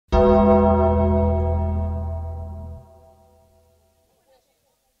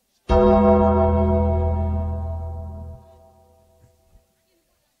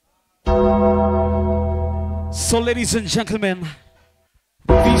So ladies and gentlemen,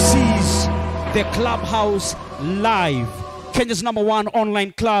 this is the Clubhouse Live, Kenya's #1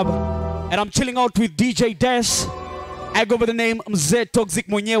 online club, and I'm chilling out with DJ Des. I go by the name Mzee Togzik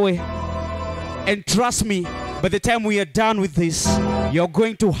mwenyewe, and trust me, by the time we are done with this, you're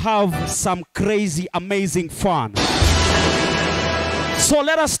going to have some crazy, amazing fun. So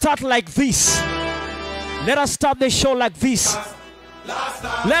let us start like this. Let us start the show like this.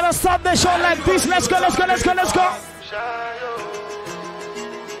 Let us start the show like this. Let's go, let's go, let's go, let's go.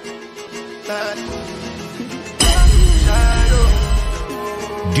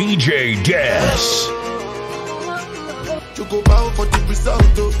 DJ Des. You go bow for the result,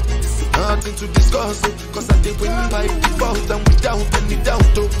 though. Nothing to discuss, cause I did win by default and without any doubt,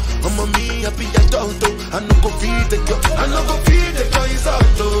 though. I'm a me happy adult, though. I no go feed the girl, I no go feed the toys out,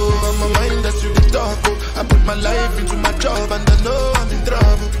 though. I'm a mind that's really dark, oh. I put my life into my job and I know I'm in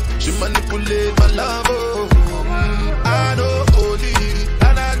trouble. She manipulate my love, oh. I know holy,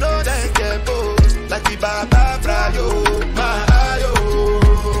 and I know they get both. Like the Baba Frayo, my ayo,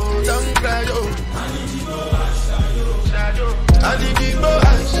 don't cry, oh. I need it more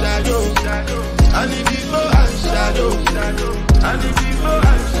and shadow. I need it more and shadow. I need it more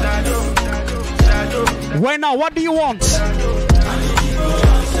and shadow. Right now, what do you want?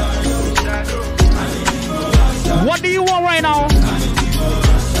 What do you want right now?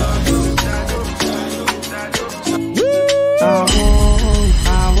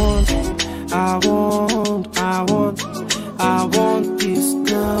 I want this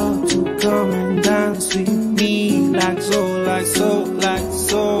girl to come and dance with me like so, like so, like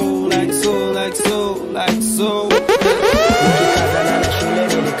so, like so, like so, like so.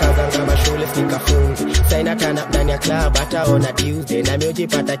 Saina tana ndani ya club hata ona Tuesday na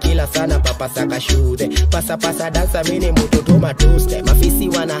miujipata kila sana papa saka shude pasa pasa dansa mini mutoto matuste mafisi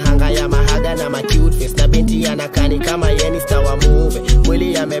wana hanga ya mahaga na ma cute face na binti anakani kama yeni star wa movie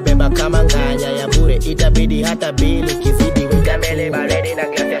mwili yamebeba kama nganya ya bure itabidi hata bili kizidi witamele baredi na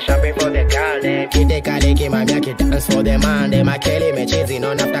glass ya champagne for the girl kite kale kima myake dance for the man makele mechezi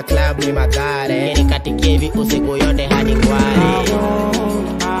non after club ni magare ni katikevi usiku yote hadi kwale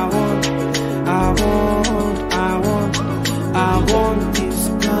I want this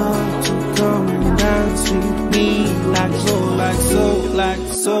girl to come and dance with me like so, like so,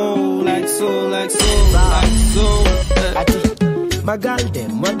 like so, like so, like so, like so. Magal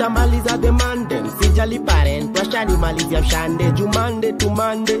dem, watamaliza demand dem. Sijali parent, washani malizia mshande. Jumande to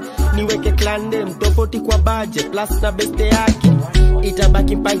Monday, niweke klande. Mtofoti kwa budget, plus na beste yake.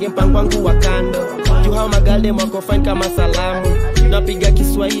 Itabaki mpange mpango wangu wa kando. Juhao magal dem wako fine kama salamu. Napiga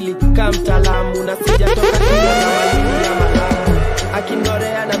Kiswahili kama mtaalamu. Na sijatoka kila na walimu ya malamu.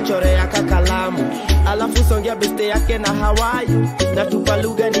 Akinorea na chorea kakalamu. Alafu songea beste yake na Hawaii. Na tupa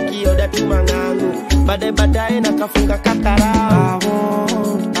lugha nikioda tu mangangu. Badaye na kafunga kakara.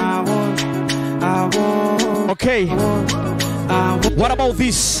 Okay. What about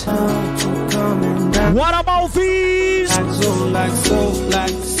this? What about this? Like so, like so,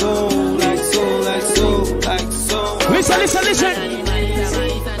 like so, like so, like so, like so. Listen, listen, listen.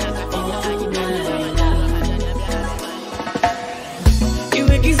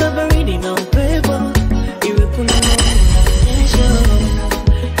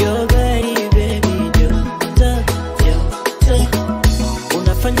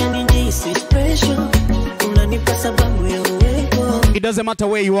 It doesn't matter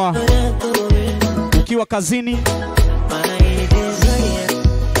where you are. Ukiwa kazini,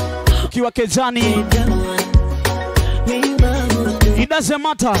 ukiwa kejani, it doesn't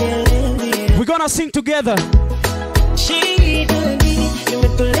matter. We're gonna sing together.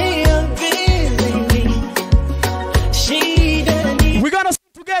 We're gonna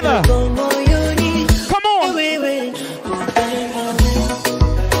sing together. Come on.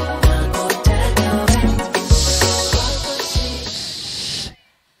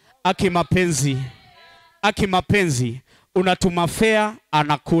 Aki mapenzi, unatuma fare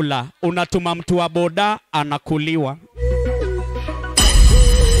anakula, unatuma mtu wa boda anakuliwa.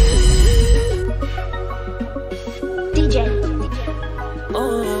 DJ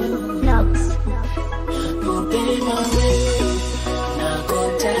Nox.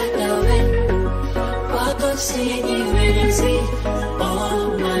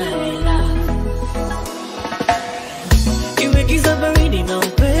 Iwe giza baridi na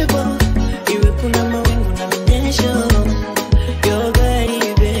upepo, iwe kuna mawingu na mnyesho. Your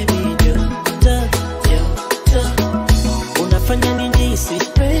body baby, joto, joto. Unafanya nijihisi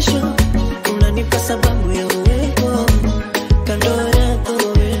special, unanipa sababu ya uwepo. Kando yako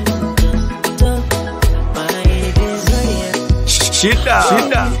wewe, joto, my desire. Shida.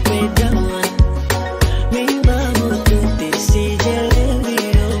 Shida.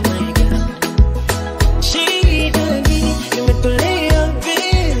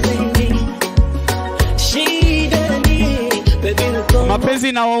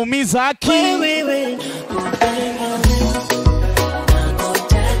 hizi na waumiza haki.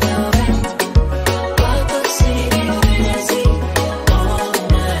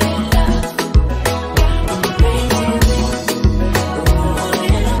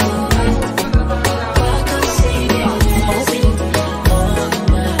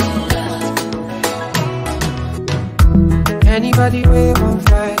 Anybody will won't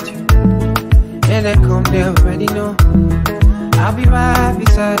fight you, and they come, they already know. I'll be right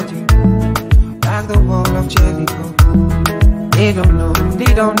beside you, like the wall of Jericho. They don't know,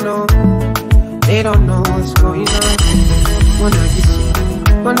 they don't know, they don't know what's going on.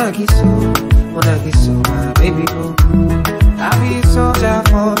 When I get so, my baby go. I'll be a soldier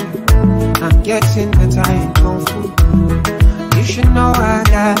for you. I'm getting better in Kung Fu. You should know I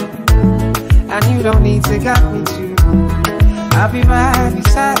got it, and you don't need to guide me too. I'll be right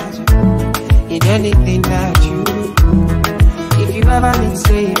beside you in anything that you do. If you ever need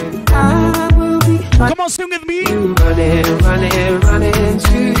saving, I will be. Come on, sing with me. Running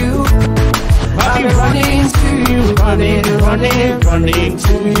to you. I'll be running to you, running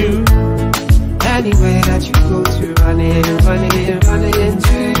to you. Anywhere that you go to, running to you.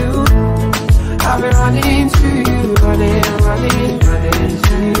 I'll be running to you, running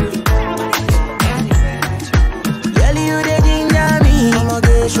to you.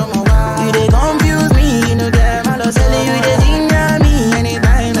 You dey confuse me, you know them. I love selling you, dey ginger me.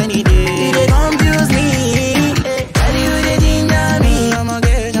 Anytime, any day, you dey confuse me. Tell you dey ginger me, I'ma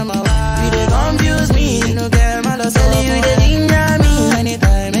get on my way. You dey confuse me, you know them. I love selling you, dey ginger me.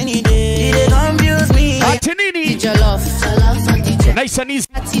 Anytime, any day, you dey confuse me. Teach your love on the jet. Nice and easy.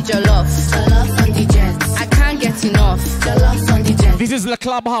 Teach your love on the jet. I can't get enough. Your love on the jet. This is the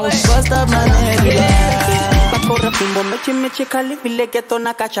Clubhouse. First of my name. Corre pimbo mechi kali vile geto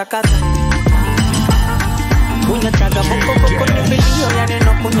na kachakaza. Kunya chaga boko ni video yani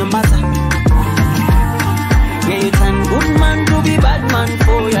no kunyamaza. Yeah, you turn good man to be bad man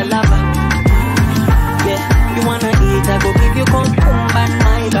for your lover. Yeah, you wanna eat, I go give you cucumber and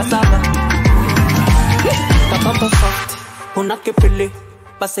my cassava. Papa soft, unakipili,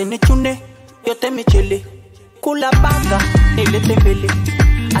 basi ni chune, yote michili. Kula baga, nilete mbili.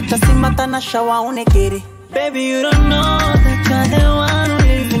 Acha simata na shawa unekiri. Baby, you don't know that you're the one who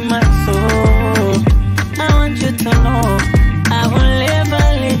lives in my soul. I want you to know I will never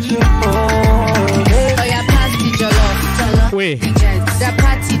let you go. Oh, yeah, party jollof. We. The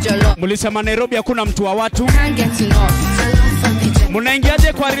party jollof. Mulisema Nairobi hakuna mtu wa watu. Can't get enough.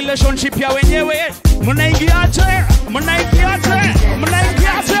 Munaingiaje kwa relationship ya wenyewe? Munaingiaje?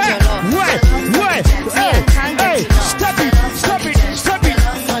 Hey, stop it.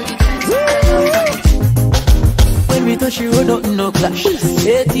 We touch you, nothing no clash.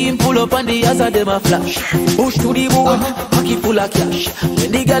 18 pull up on the ass of them a flash. Push to the board, pocket full of cash.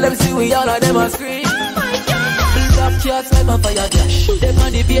 When the girl them see we all of them a scream. Black cats like a fire dash. Them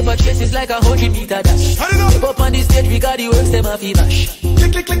on the paper chases like 100-meter dash. Step up on the stage, we got the works, them a fee bash.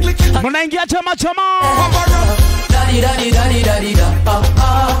 Munaingia chama. Daddy da. Daddy da.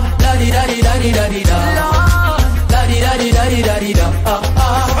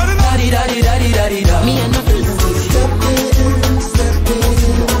 Daddy da. Me and no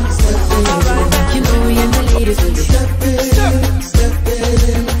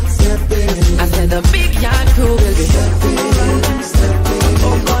I said the big yard crew will be.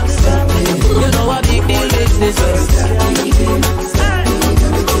 You know what big deal is this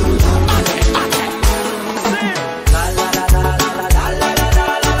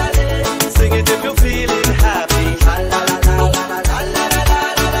Sing it if you're feeling happy.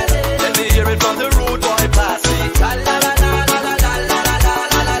 Let me hear it from the road boy Passy.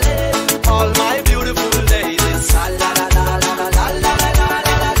 All my beautiful ladies.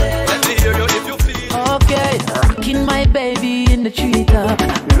 Let me hear you if you feel. okay, rocking my baby in the treetop.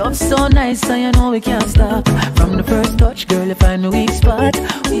 Love so nice, so you know we can't stop. From the first touch, girl, you find the weak spot.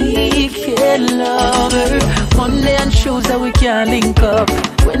 We can love her. Monday and Tuesday we can't link up.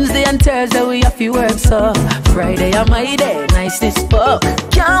 Wednesday and Thursday we have to work so. Friday on my day, nice this fuck.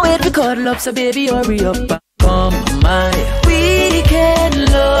 Can't wait to cuddle up, so baby hurry up. Come my weekend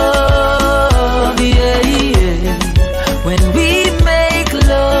love, yeah. When we make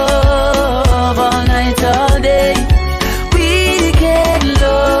love all night, all day. Weekend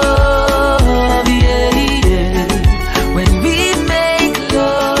love, yeah. When we make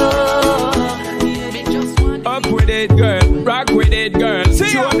love, up with it, girl. Rock with it, girl.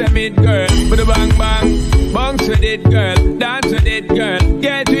 Show them it, girl. With a bang bang. Bounce with it, girl. Dance with it, girl.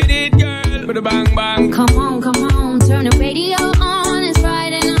 Get with it, girl. With a bang bang. Come on, turn the radio on. It's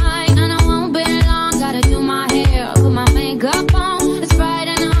Friday night and I won't be long. Gotta do my hair, put my makeup on. It's Friday.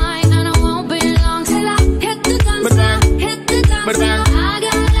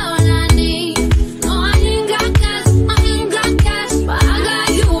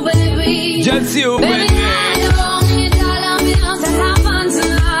 It's you, Baby, baby. I don't need dollar bills to have fun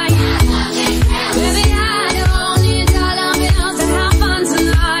tonight. Baby, I don't need dollar bills to have fun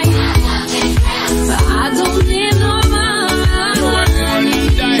tonight. But I don't need no money.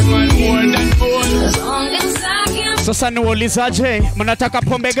 Diamond, more than gold. As long as I can. Sasa niwaulizaje, mnataka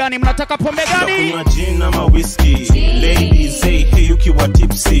pombe gani? Mnataka pombe gani? Kunywa gin ama whiskey. Ladies say hey ukiwa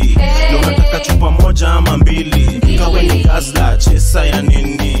tipsy. Na unataka chupa moja ama mbili. Kawe ni gazla chesa ya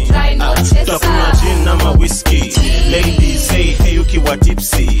nini? Kunywa gin ama whiskey. Ladies say hey ukiwa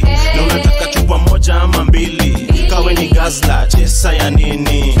tipsy. Na unataka chupa moja ama mbili. Kawe ni gazla chesa ya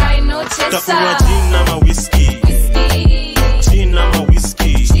nini? Kunywa gin ama whiskey. Gin ama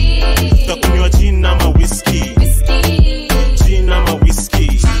whiskey. Kunywa gin ama whiskey.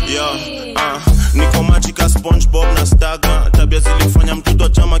 Niko majika SpongeBob na Staga. Tabia zilifanya mtoto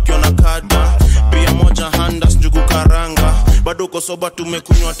chama kiona kada. Pia moja handas njugu karanga. Bado uko soba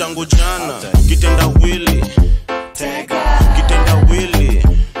tumekunywa tangu jana. Kitenda wili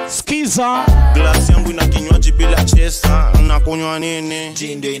Skiza. Glass yangu ina kinywaji bila chesa. Unakunywa nini?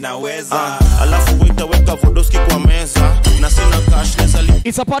 Ndio inaweza. Alafu weka vodoski kwa meza. Na sina cashless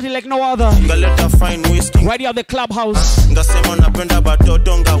It's a party like no other. Ngaleta fine whiskey. Right here at the Clubhouse. Ngasema napenda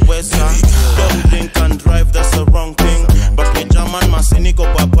batoto ngaweza. Don't drink and drive, that's the wrong thing. But me German masiniko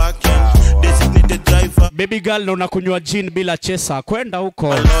kwa parking. Designated driver. Baby girl na unakunywa gin bila chesa. Kwenda huko.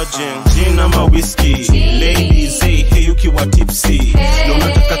 Lodging, gin ama whiskey. Ladies say hey ukiwa tipsy. Na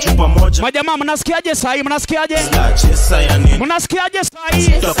unataka chupa moja. Majamaa mnasikiaje sahi? Mnasikiaje? Chesa ya nini? Mnasikiaje sahi?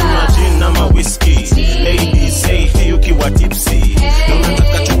 Takunywa gin ama whiskey. Ladies say hey ukiwa tipsy. Na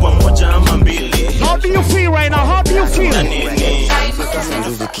unataka chupa moja ama mbili. How do you feel right now? How do you feel?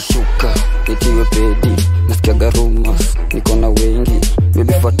 Nguzi kishuka, itiwe pedi. Nasikiaga rumors, niko na wengi.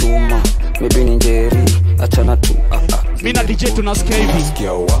 Maybe Fatuma, maybe ni Njeri. Achana tu, Mimi na DJ tunasikia hivi.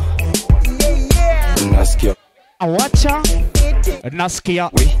 Nasikia wa. Nasikia. Awacha. Nasikia.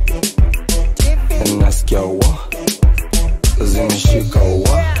 Nasikia wa. Zimeshika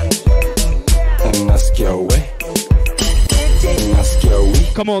wa. Nasikia we. Nasikia we.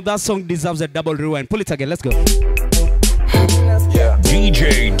 Come on, that song deserves a double rewind. Pull it again, let's go. Yeah.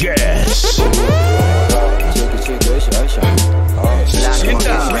 DJ Des.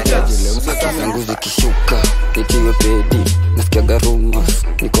 Nguzi kishuka, itiwe pedi. Nasikiaga rumors,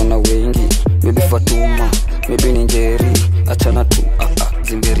 niko na wengi. Maybe Fatuma, maybe ni Njeri. Achana tu,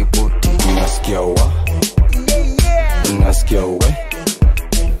 zimeripoti. Nasikia wa. Nasikia we.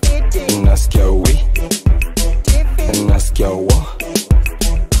 Nasikia we. Nasikia wa.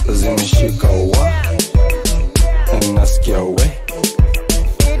 Zimeshika wa. Nasikia we.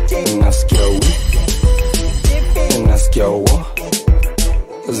 Nasikia we. Nasikia wa.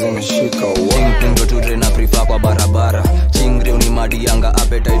 Zimeshika wa. Ndo tudre na prefer kwa barabara. Chingre unimadi yanga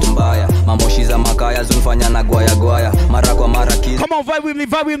appetite mbaya. Mamoshi za makaya zunfanya na gwaya gwaya. Mara kwa mara kizi. Come on, vibe with me,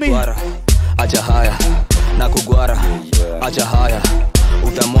 vibe with me. Acha haya na kugwara. Acha haya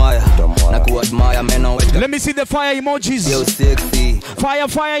utamwaya na kuadmire meno wetu. Let me see the fire emojis. Yo sexy.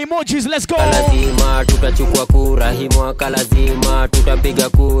 Fire emojis, let's go. Lazima tutachukua kura, hii mwaka lazima tutapiga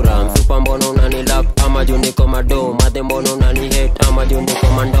kura. Msupa mbono unanilap ama juu niko madom. Madhe mbono unanihate ama juu niko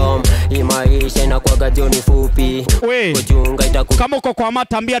mandom. Hii maisha inakuwaga joni fupi. Kujunga itaku. Kama uko kwa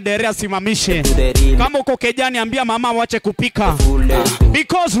mata ambia dere asimamishe. Kama uko kejani ambia mama wache kupika.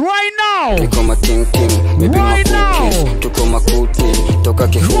 Because right now, niko mating-ting, right now, tuko makuti, toka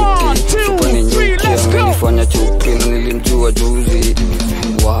kihuti. Chupa ni nyuki, amenifanya chuki na nilimjua juzi.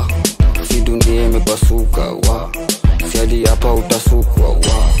 Wa, si dunia imepasuka. Wa, si hadi hapa utasukwa.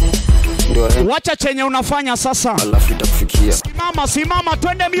 Wa, wacha chenye unafanya sasa. Alafu itakufikia. Simama,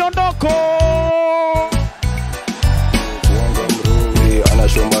 twende miondoko. Ana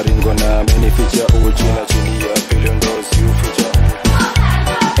shomaringo na amenificha uchi na chini ya pili ndo si uficha.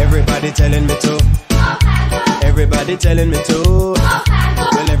 Everybody telling me to. Everybody telling me to.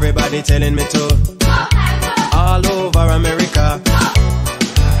 Well, everybody telling me to. All over America.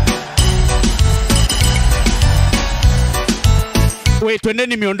 Wait,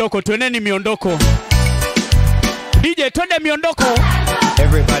 twendeni miondoko. DJ, twende miondoko.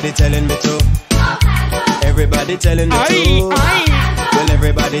 Everybody telling me to. Everybody telling me to. Well,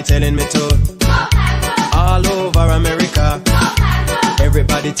 everybody telling me to. All over America.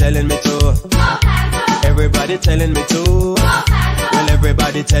 Everybody telling me to. Everybody telling me to. Well,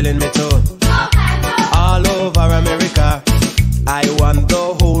 everybody telling me to. All over America. I want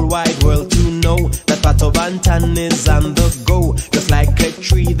the whole wide world to know that Pato Bantan is on the go. Just like a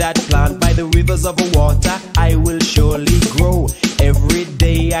tree that planted by the rivers of water, I will surely grow. Every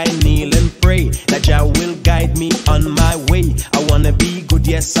day I kneel and pray that Jah will guide me on my way. I wanna be good,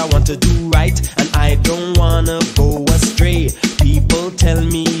 yes, I want to do right. right, and I don't wanna go astray. People tell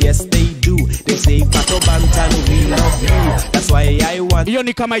me yes they do. They say Pato Bantan we love you. That's why I want. Hiyo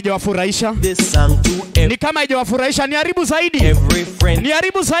ni kama haijawafurahisha. This song to ni kama haijawafurahisha, ni haribu zaidi. Every friend, ni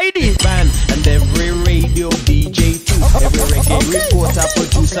haribu zaidi. Band and every radio DJ too. Every reggae reporter,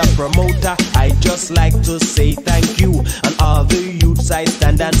 producer, promoter. I just like to say thank you. And all the youths I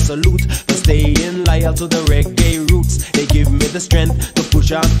stand and salute for staying loyal to the reggae roots. They give me the strength to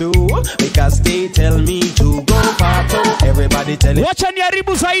push on through because they tell me to go Pato. Everybody telling. Wacha ni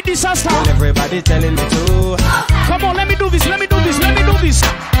haribu zaidi sasa. Everybody telling me to. Come on, let me do this. Let me do this. Let me do this.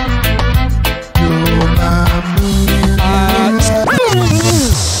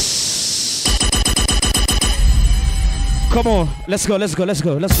 Come on, let's go, let's go, let's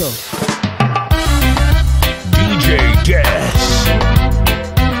go, let's go. DJ Des.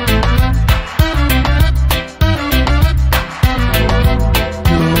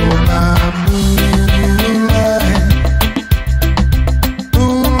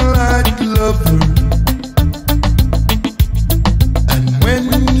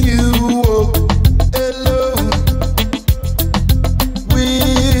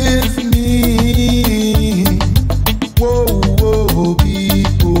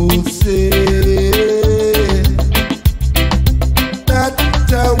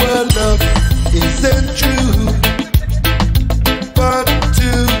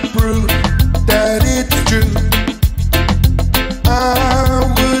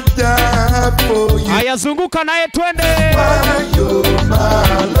 Zunguka naye twende.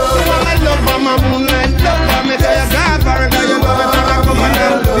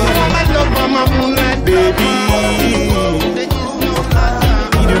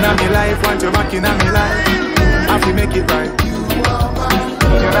 Want you back in my life, I feel make it right. You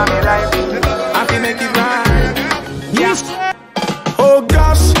know me life, I feel make it right. Yes. Oh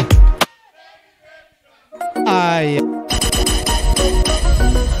gosh. Aye.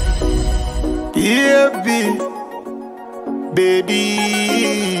 Yeah,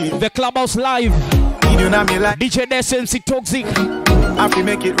 baby. The Clubhouse live. You know me life. DJ Des MC Togzik. I feel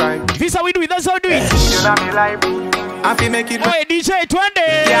make it right. This how we do it. That's how we do it. You know me life. I feel make it right. Hey, DJ 20.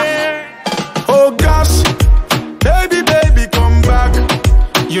 Yeah. Oh gosh, baby, baby, come back.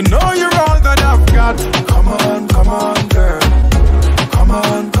 You know you're all that I've got. Come on, girl. Come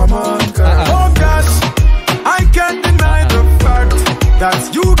on, girl. Oh gosh, I can't deny the fact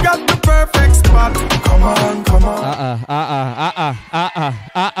that you got the perfect spot. Come on.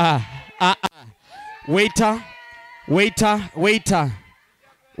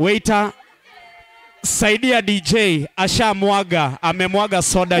 Waiter. Saidia DJ amemwaga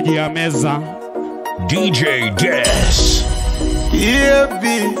soda juu ya meza. DJ Des. Yeah,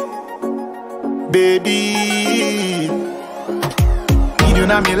 baby. You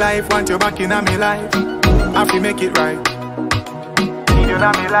know me life, want you back in my life. I feel make it right. You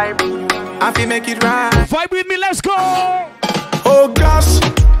know me life, I feel make it right. Vibe with me, let's go. Oh gosh,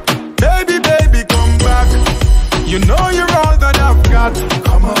 baby, come back. You know you're all that I've got.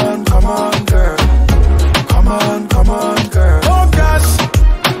 Come on, girl. Come on, girl. Oh gosh,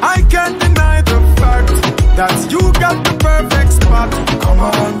 I can't deny the fact that you got the perfect spot. Come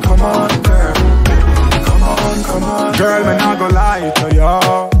on, girl. Come on. Girl, me not gonna lie to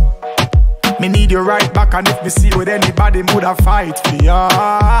you. Me need you right back, and if me see with anybody, would I fight for ya?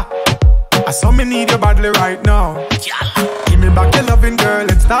 I saw me need you badly right now. Give me back your loving, girl,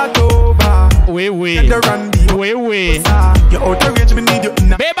 let's start over. Wait. You out of range, me need you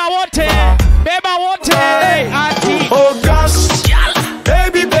in a Beba water. Hey, auntie. Oh gosh,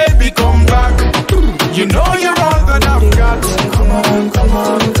 baby, come back. You know you're all that I've got. Come on,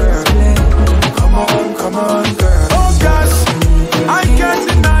 girl. Come on, girl. Oh gosh, I can't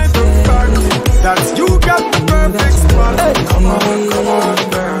deny the fact that you got the perfect spot. Come on,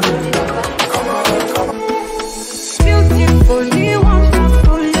 girl. Come on. Beautifully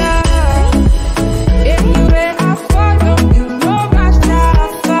wonderful love. Anywhere I follow, you know my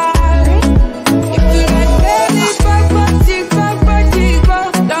safari. If you like baby, go.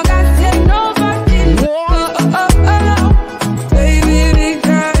 Don't got to nobody. Baby, big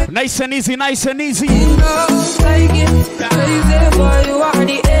girl. Nice and easy. You know, like it. Crazy boy, you are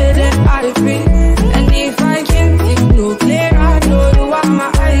the air that I breathe. And if I can't think no clear, I know you are my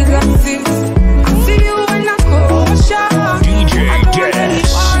eyeglasses. I see you when I go shop. DJ Des.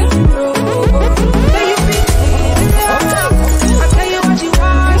 I tell you what you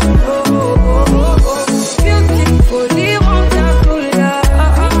want. Beautifully wonderful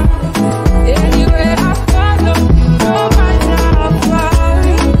love. Anywhere I follow, you know my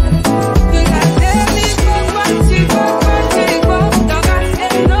safari. You got tell me go. Don't got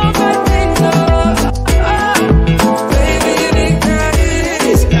nobody.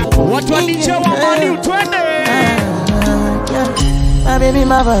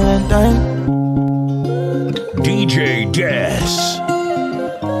 my Valentine. DJ Des.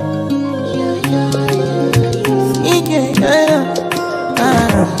 Yeah.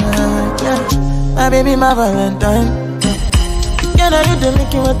 My baby, my Valentine. Can I do the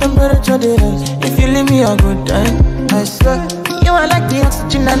making what temperature there is? If you leave me a good time, I swear. You are like the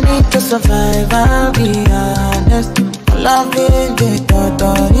oxygen I need to survive, I'll be honest. Loving the thought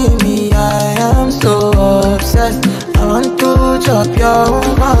of me, I am so obsessed. I want to chop your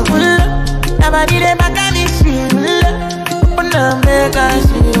own. Never did it back at this feel. Open up, make us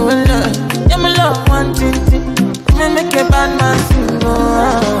feel. Yeah, my love, one thing. Me make a bad man sing.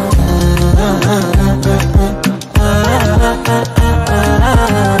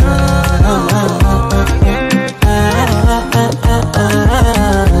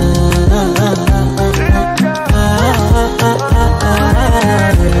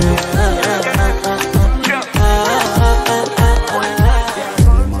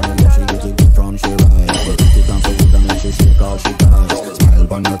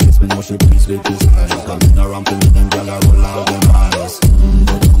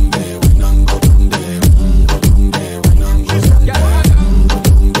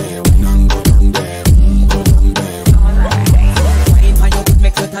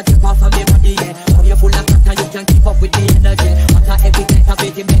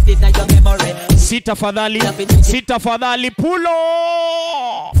 Sitafadhali, pull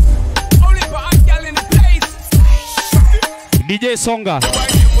up. DJ Songa.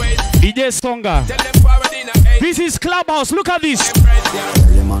 This is Clubhouse. Look at this.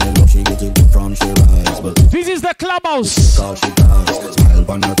 This is the Clubhouse.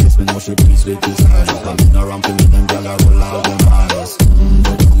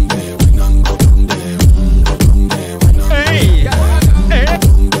 Hey.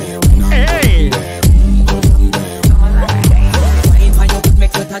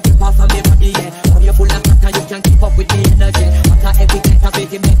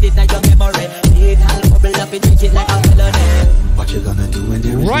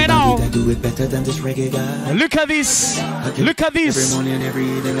 Right now, look at this. Look at this.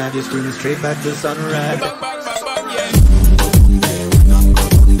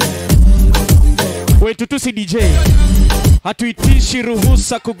 Wait to see DJ. Hatuitishi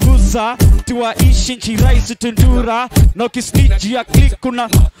ruhusa kuguza, tuwaishi nchi rais tundura. Na ukisniji ya click kuna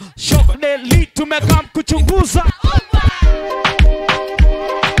shock daily tumekam kuchunguza.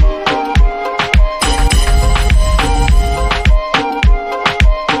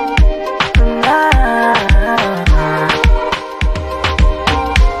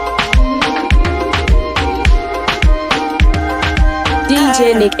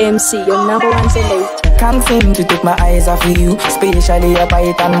 DJ Nick MC, your number one selector. Can't seem to take my eyes off of you, especially your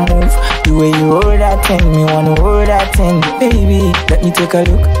bite and move. The way you hold that thing, me wanna hold that thing. Baby, let me take a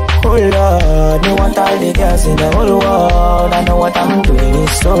look. Oh Lord, me want all the girls in the whole world. I know what I'm doing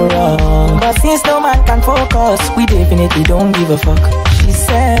is so wrong, but since no man can focus, we definitely don't give a fuck. She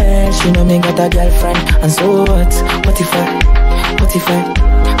said she know me got a girlfriend, and so what? What if I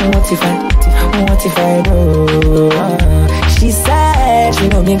do? She said she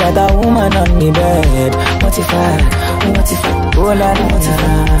know me got a woman on me bed. What if I, oh Lord,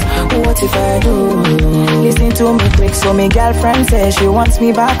 what if I do? Listen to me quick, so me girlfriend says she wants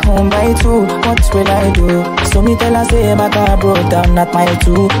me back home by 2. What will I do? So me tell her say my car broke down, not my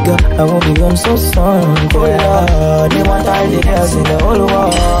 2. Girl, I won't be home so soon. Oh Lord, they want all the girls in the whole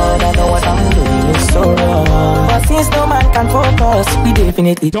world. I know what I'm doing is so wrong, but since no man can focus, we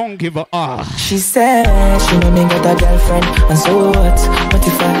definitely don't give a She said she know me got a girlfriend, and so what? What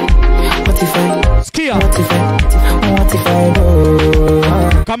if I do?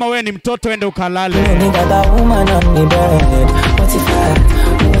 Kama we ni mtoto ende ukalale. Me got a woman on me bed. What if I?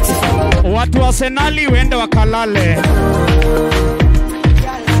 Watu wa Senali wende wakalale.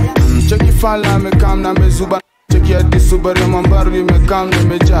 Cheki fala me kam na mezuba. Cheki ya di Subaru mambaru me kam na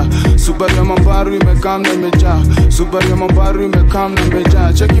meja. Subaru mambaru me kam na meja. Subaru mambaru me kam na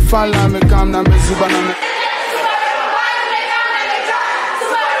meja. Cheki fala me kam na mezuba na me.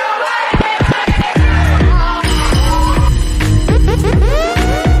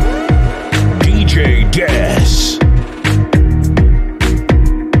 DJ Des.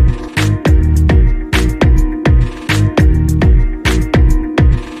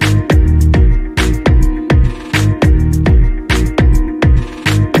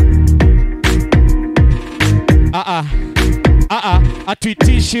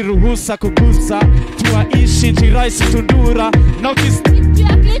 Atuitishi ruhusa kugusa, tuwaishi nchi rais tundura. Na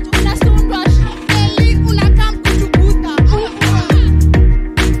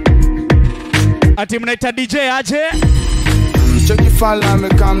ati mnaita DJ aje? Cheki fala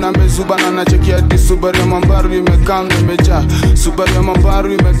mekam na mezubana na cheki hadi Subaru ya mambaru imekam na imeja. Subaru ya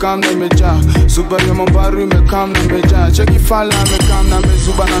mambaru imekam na imeja. Subaru ya mambaru imekam na imeja. Cheki fala mekam na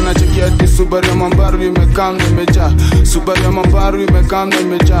mezubana na cheki hadi Subaru ya mambaru imekam na imeja. Subaru ya mambaru imekam na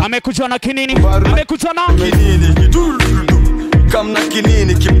imeja. Amekuja na kinini? Amekuja na kinini kidudu. Kam na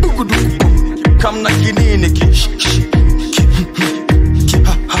kinini kibugudu. Kam na kinini ki.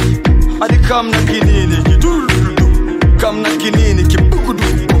 Adi kam na kinini kidudu. Kam na kinini kibugudu.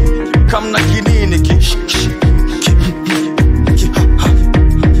 Kam na kinini ki.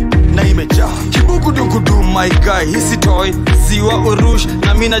 Na imeja kibugudu my guy. Hisi toy ziwa urush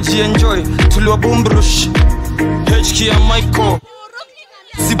na mina jienjoy. Tuliwa bumbrush HK ya Michael.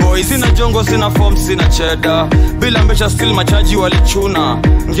 Si boy, sina jongo, sina form, sina cheddar. Bila mbesha still machaji walichuna.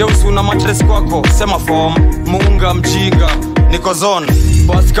 Ngeusi una matres kwako, sema form. Muunga mjinga, niko zone.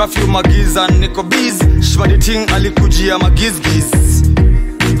 Boss curfew magiza, niko biz. Shmadi ting alikujia magizgiz.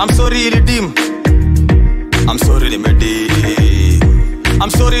 I'm sorry ilidim. I'm sorry limedim. I'm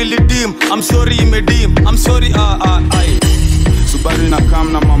sorry ilidim. I'm sorry imedim. I'm sorry ai. Subaru na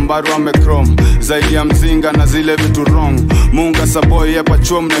kam na mambaru amekrom. Zaidi ya mzinga na zile vitu wrong. Munga saboy yepa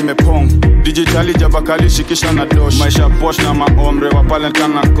chuom na imepong. Digitali jabakali shikisha na dosh. Maisha posh na maomre wapalenta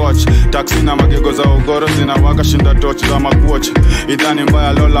na coach. Taxi na magego za ugoro zinawaka shinda torch za makuoch. Idhani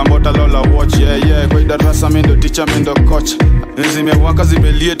mbaya lola mbota lola watch. Yeah kwa idarasa mindo teacher mindo coach. Zimewaka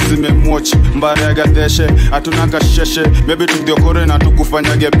zimeliet zimemwatch. Mbare ya gadeshe atunaka sheshe. Maybe tukiokore na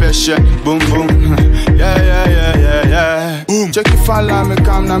tukufanyage peshe. Boom boom. Yeah boom. Cheki fala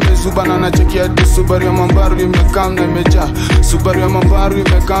mekam na mezubana na cheki hadi Subaru ya mambaru imekam na imeja. Subaru ya mambaru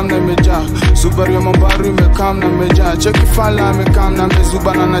imekam na imeja. Subaru ya mambaru imekam na imeja. Cheki fala mekam na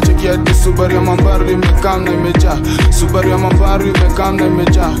mezubana na cheki hadi Subaru ya mambaru imekam na imeja. Subaru ya mambaru imekam na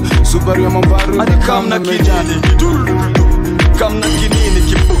imeja. Subaru ya mambaru imekam na imeja. Kam na kinini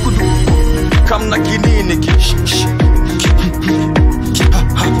kibugudu. Kam na kinini ki.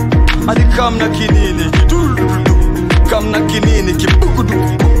 Adi kam na kinini kidudu. Kam na kinini kibugudu.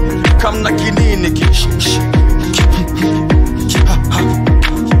 Kam na kinini ki.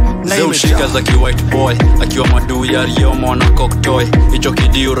 Zeushika za ki white boy akiwa madu ya riomo na cocktoy. Icho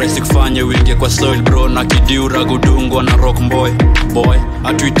kidiu raisi kufanye winge kwa soil bro. Na kidiu ragudungwa na rock boy. Boy,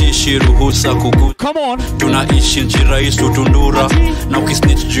 atuitishi ruhusa kugu. Come on. Tunaishi nchi raisu tundura. Na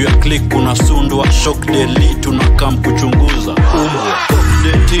ukisnitch juu ya click kuna sundwa. Shock daily tunakam kuchunguza.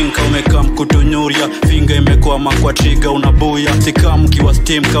 Tinka umekam kutunyuria. Finga imekwama kwa trigger unabuya. Sikam kiwa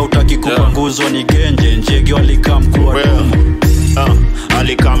steam kautaki kupanguzwa ni genje. Njege walikam kuwa dumu.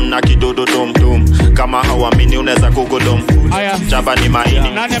 Alikam na kidodo dum dum. Kama hawamini unaweza kugudum. Java ni maini.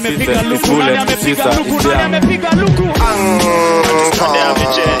 Nani amepiga luku? Nani amepiga luku? Nani amepiga luku? Atiskade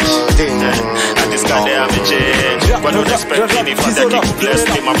amechange. Atiskade amechange. Kwa don't expect me for the kick bless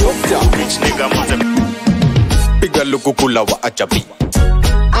him up. Rich nigga mwanze. Piga luku kula wa ajabi.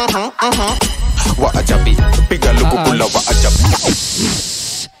 Wa ajabi. Piga luku kula wa ajabi.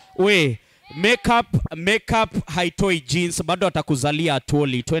 We makeup haitoi jeans, bado atakuzalia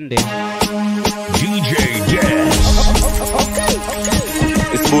atuoli. Twende DJ Des.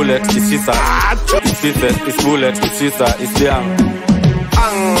 It's bullet, it's sisa. It's sisa, it's bullet, it's sisa, it's young.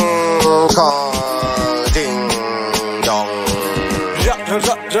 Ding dong.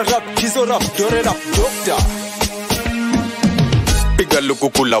 Rap, kizo rap, dore rap, doctor. Piga luku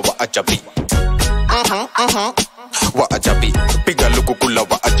kula wa ajabi. Wa ajabi. Piga luku kula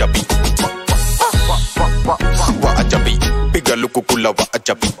wa ajabi. Wa ajabi. Piga luku kula wa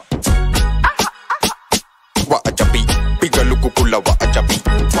ajabi. Wa ajabi. Piga luku kula wa ajabi.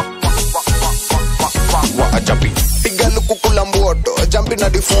 Wa ajabi. Piga luku kula mwoto. Jampi na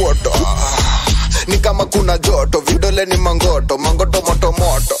difuoto. Ni kama kuna joto. Vidole ni mangoto. Mangoto moto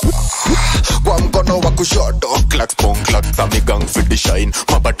moto. Kwa mkono wa kushoto. Clacks pong clacks amigang fidi shine.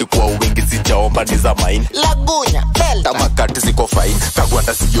 Mabati kwa wingi sijaomba ni za mine. Lagunya delta makati ziko fine.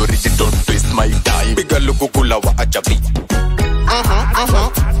 Kagwanda si origin don't waste my time. Piga luku kula wa ajabi.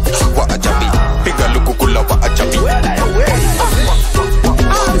 Wa ajabi. Piga luku kula wa ajabi. Wa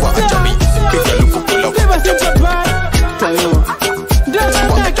ajabi. Piga luku kula wa ajabi.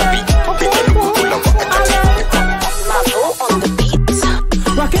 Wa ajabi. Piga luku kula wa ajabi.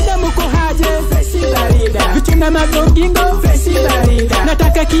 Wakenda muko haje Fesi barida Vichuna magongingo Fesi barida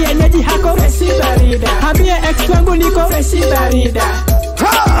Nataka kienyeji hako Fesi barida Habia ex wangu niko Fesi barida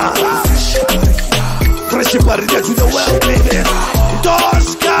Fresh barida to the well baby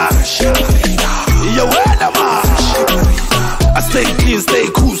Togzik Yo wena ma I stay clean, stay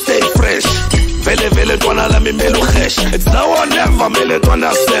cool, stay fresh Vele vele dwana la mi melo hesh It's now or never family to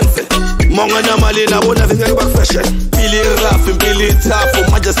understand. Monga na mali na wona vinga back fresh. Pili rough and pili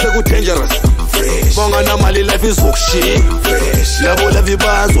tough, majesty go dangerous. Monga na mali life is okshi. Na wona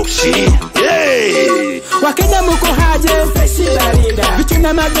viba okshi. Hey. Wakenya muko haje freshi barida.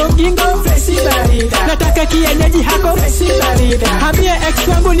 Vichuna magongingo freshi barida. Nataka kienyeji hako freshi barida. Hamia ex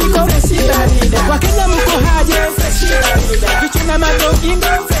wangu niko freshi barida. Wakenya muko haje freshi barida. Vichuna magongingo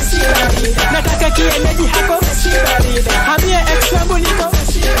freshi barida. Nataka kienyeji hako freshi barida. Hamia ex wangu niko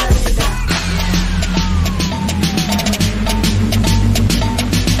freshi barida.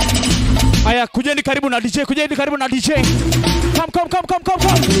 Aya, kujeni karibu na DJ, kujeni karibu na DJ. Come.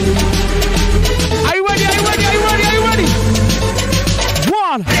 Are you ready? Are you ready? Are you ready? Are you ready?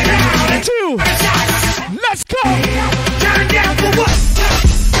 1, 2, let's go. Turn down for what?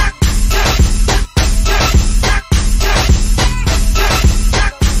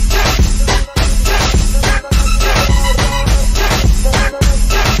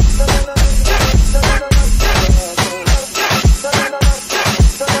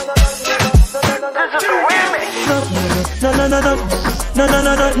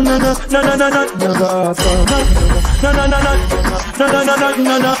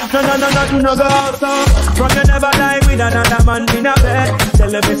 No go so. From you never lie with another man in a bed.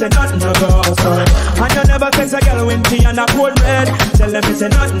 Tell them it's a nothing no go so. And you never kiss a girl when she on a cold bed. Tell them it's a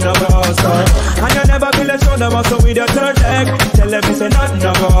nothing no go so. And you never feel a shoulder muscle with your third leg. Tell them it's a nothing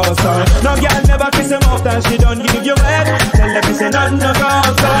no go so. No girl never kiss him off that she don't give you head. Tell them it's a nothing no go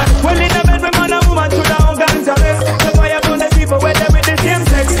so. Well in the bed with man and woman to the organs of it. So why you put the people where they with the same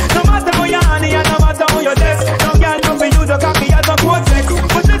sex? No matter how you honey and no matter how you desk. No girl no for you to copy as a quote sex.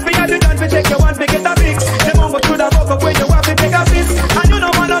 But this be a the dance we check you want to get a fix. The mumbo to the fuck up when you have to take a piss. And you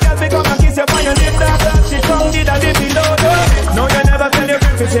know one of girl become a kiss you on your lips. That she tongue did a dip below the. No you never tell your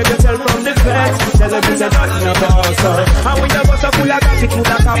friend to save yourself from the flex. Tell them it's a nothing no go so. And when you bust a full of gas it full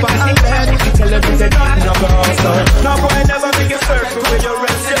of copper and lead. Tell them it's a nothing no go so. No boy never make it perfect with your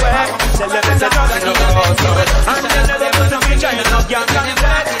rest your way. Tell them it's a nothing no go so. And you never put a picture you know young and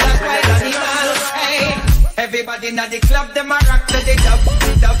dead. Everybody in the club, them a rock to the dub,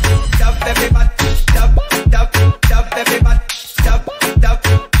 dub, dub, everybody, dub, dub, dub, everybody, dub, dub,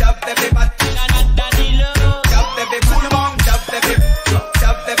 dub, everybody, dub, everybody, dub,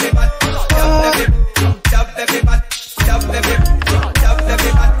 everybody, dub, everybody, dub,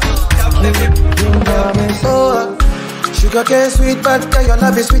 everybody, dub, everybody. So, sugar cane sweet, but your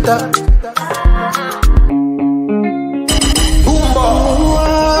love is sweeter.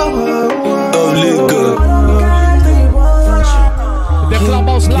 Only good. The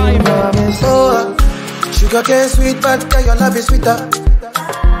Clubhouse live. So, sugar cane sweet, but your love is sweeter.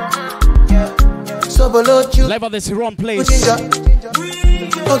 So below you. Live at this wrong place.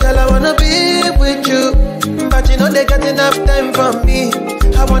 Oh girl, I wanna be with you, but you know they got enough time for me.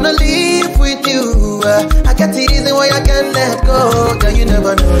 I wanna live with you. I got the reason why I can't let go. Girl, you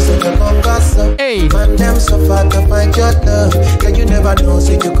never know, so you come gas up. Hey, man, them so far to find your love. Girl, you never know,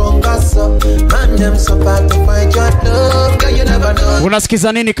 so you come gas up. Man, them so far to find your love. Girl, you never know.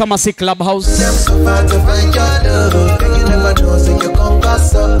 Unasikiza nini kama si Clubhouse? Them so far to find your love. Girl, you never know, so you come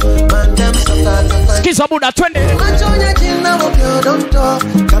gas up. Man, them so far to find. Skiza buda twende. Watch on your chin now, girl, don't talk.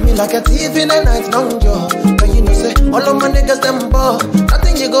 Got me like a thief in the night, long jaw. But you know, say, all of my niggas, them ball.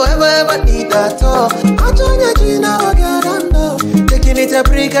 Nothing you go ever need at all. Watch on your chin now, girl, don't know. Taking it a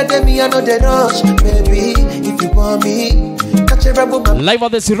break, at me, I know the rush. Maybe, if you want me, catch a rebel. Live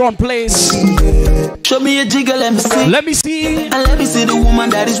at this wrong place. Show me a jigger, let me see. Let me see. And let me see the woman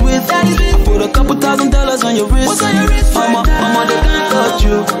that is with. I put a couple $1,000 on your wrist. What's on your wrist? Mama, they can't touch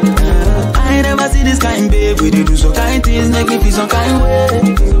you. I ain't never see this kind, babe. We do some kind things, make me feel some kind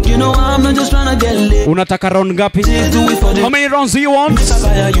way. You know I'm not just trying to get lit. Unataka round ngapi? How many rounds do you want? I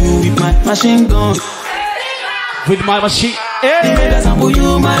fire you with my machine gun. With my machine. Hey. Example,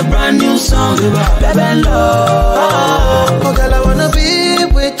 you my brand new song about baby love. Oh girl, I wanna be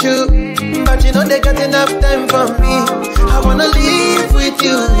with you, but you know they got enough time for me. I wanna live with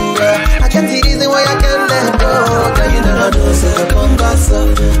you. I can't see reason why I can't let go. Girl, you never know, say you come gas up.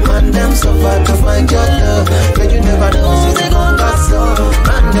 Man, them so far to find your love. Girl, you never know, say you come gas up.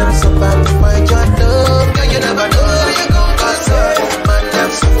 Man, them so far to find your love. Girl, you never know, you come gas up. Man, them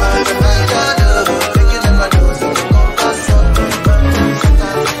so far to find your love. Girl, you never know, say you come gas up. Man, them so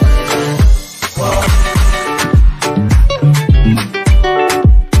far to find your love.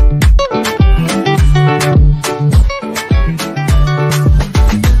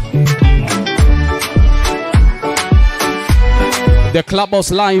 The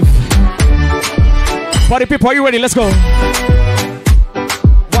Clubhouse live. Party people, are you ready? Let's go.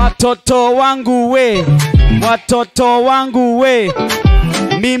 Watoto wangu we Watoto wangu we,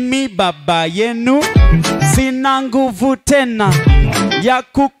 mimi baba yenu, sina nguvu tena ya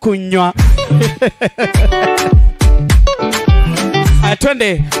kukunywa.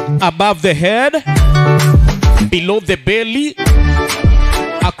 Twende. Above the head, below the belly,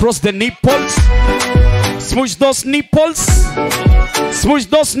 across the nipples. Smooch those nipples. Smooch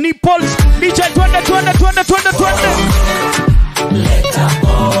those nipples. DJ, twende. Leta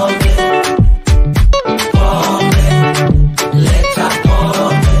pombe, pombe, leta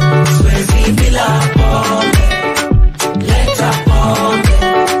pombe, siwezi bila pombe. Leta pombe,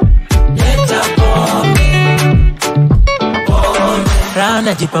 leta pombe, pombe.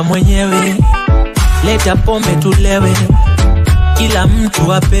 Rana jipa mwenyewe, leta pombe tulewe, kila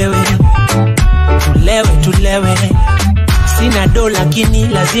mtu apewe, tulewe. Sina dola lakini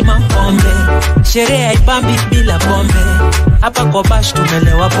lazima pombe, sherehe haipambi bila pombe. Hapa kwa bash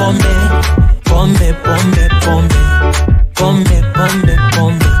tumelewa pombe, pombe.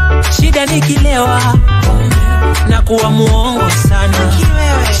 Shida nikilewa pombe, na kuwa muongo sana.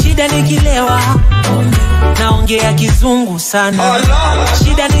 Shida nikilewa pombe, naongea kizungu sana.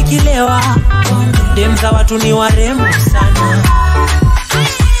 Shida nikilewa pombe, dem za watu ni warembo sana.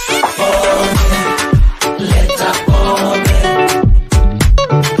 Pombe, leta pombe.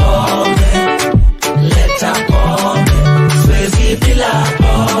 Leta pombe, siwezi bila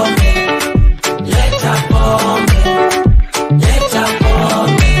pombe. Leta pombe,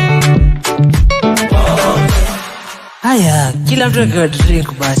 pombe. Haya, kila mtu akiwa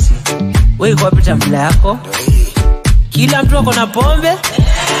drink basi. Wewe kwa pita mbele yako. Kila mtu ako na pombe.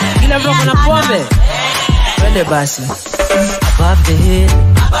 Kila mtu ako na pombe. Twende basi. Above the head,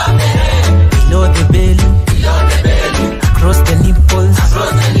 below the belly, across the nipples,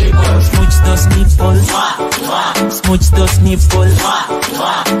 smooch those nipples, smooch those nipples,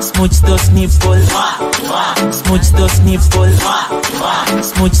 smooch those nipples, smooch those nipples,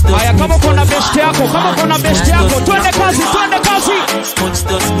 smooch those. Haya, kama kuna best yako, twende kazi. Smooch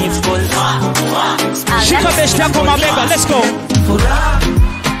those nipples. Shika best yako mabega, let's go. Furaha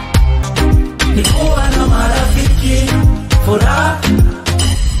ni kuwa na marafiki, furaha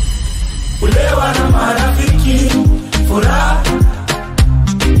kulewa na marafiki, furaha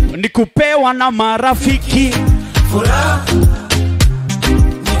ni kupewa na marafiki, furaha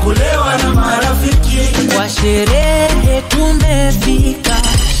ni kulewa na marafiki. Kwa sherehe tumefika,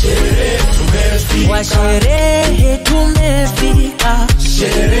 kwa sherehe tumefika,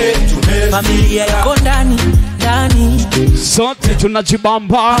 familia yako ndani, sote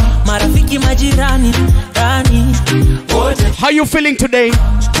tunajibamba, marafiki majirani, ndani. How you feeling today?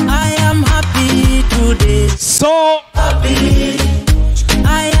 I am happy today, so happy.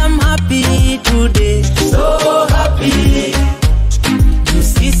 I am happy today, so happy.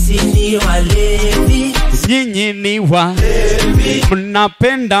 Sisi ni walevi, nyinyi ni walevi.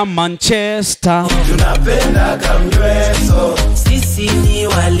 Mnapenda Manchester, tunapenda Kamweso. Sisi ni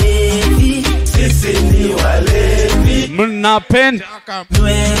walevi, mnapenda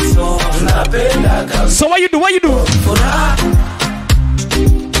Kamweso, tunapenda Kamweso. So what you do? Furaha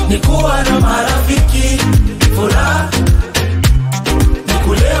ni kuwa na marafiki, furaha ni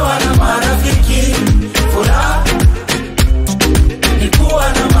kulewa na marafiki, furaha ni kuwa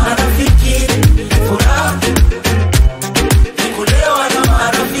na marafiki, furaha ni kulewa na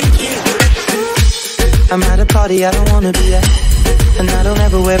marafiki. I'm at a party I don't wanna be at, and I don't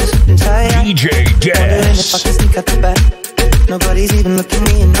ever wear a suit and tie. DJ Wondering if I can sneak out the back. Nobody's even looking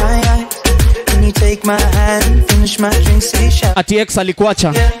me in my eyes. Can you take my hand, finish my drink, say shot? Ati ex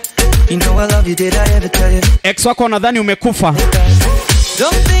alikuacha. You know I love you, did I ever tell you? Ex wako nadhani umekufa.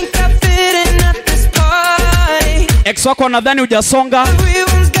 Don't think I fit in at this party. Ex wako nadhani hujasonga.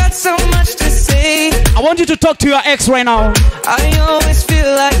 Everyone's got so much to say. I want you to talk to your ex right now. I always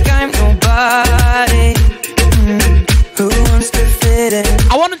feel like I'm nobody. Who wants to fit in?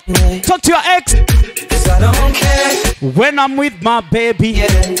 I want to talk to your ex. 'Cause I don't care when I'm with my baby.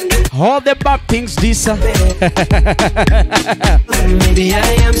 All the bad things this. Maybe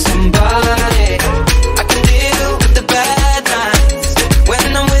I am somebody. I can deal with the bad times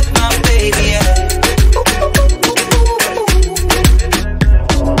when I'm with my baby.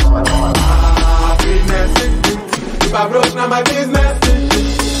 If I broke, now my business.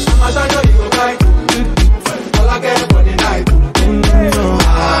 I'ma show you go right. All I care for the night.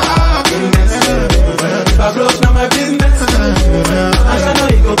 If I broke, now my business. I'ma show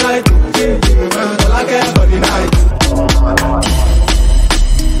you go right. All I care for the night.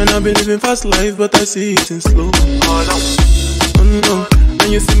 And I've been living fast life, but I see it in slow. Oh no.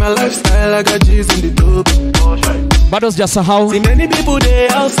 And you see my lifestyle, I got G's in the dope. Bado sijasahau. See many people there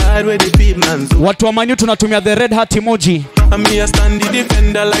outside where they feed man. Watu wa Man U tunatumia the red heart emoji. And me a stand the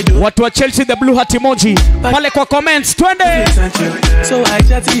defender like you. Watu wa Chelsea the blue heart emoji. Pale kwa comments twende. So I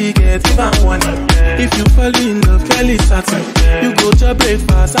chatty get if I want. If you fall in love, Kelly satin. You go to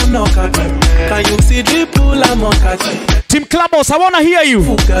breakfast, I'm not catching. Can you see dribble, I'm not catching. Team Clubhouse, I wanna hear you.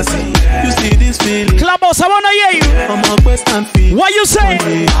 You see this feeling. Clubhouse, I wanna hear you. I'm a Western feet. What you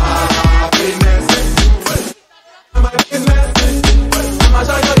say?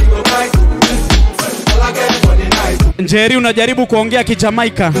 Njeri unajaribu kuongea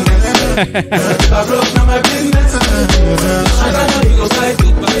kijamaika.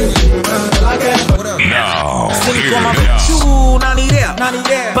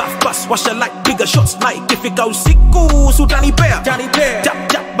 Buff, wash your light, bigger shots, like if it goes siku, sutani pair,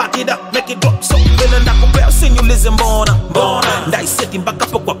 tap, back it up, make it drop, so feeling like a bear, sing you listen, bona, dai setting back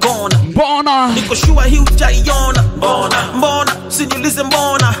up kwa kona, niko shua hiu bona, sing you listen,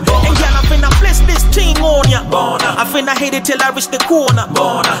 bona, and girl, I finna bless this thing on ya, I finna hate it till I reach the corner,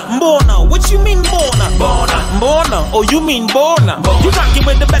 bona, what you mean, bona, oh you mean bona, you rockin'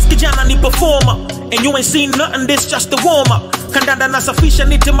 with the best kijana ni performer, and you ain't seen nothing, this just the warm up. Kandanda na sufficient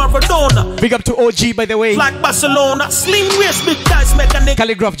need to Maradona. Big up to OG, by the way. Like Barcelona, slim waist, big thighs, make a nigga.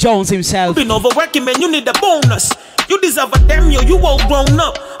 Calligraph Jones himself. Been overworking, man, you need a bonus. You deserve a damn you all grown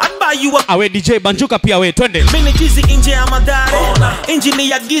up. I'd buy you a awe DJ Banjuka pia we twende. Mini jizi inje ya madare.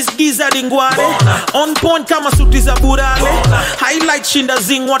 Engineer giza ringware. On point kama suti za burale. Highlight shinda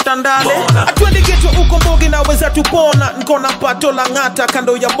zing watandale. Atwende geto uko mbogi na weza tupona. Nkona pato la ngata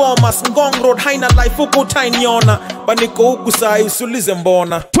kando ya bomas. Ngong road haina life uko tainiona. Baniko huku sai usulize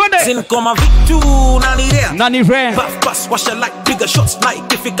mbona. Twende. Zinkoma vitu nani rea. Buff, wash your light, bigger shots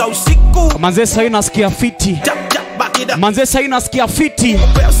like ifika usiku. Manze sahi nasikia fiti. Manze sahi nasikia fiti.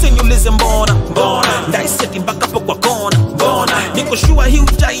 Listen, bona, dai setting back up kwa kona, niko shua hiu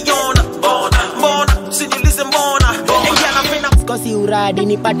taiona, bona, sing you listen, bona, Kosi uradi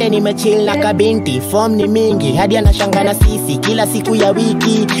nipate nimechill na kabinti. Form ni mingi hadi anashanga na sisi kila siku ya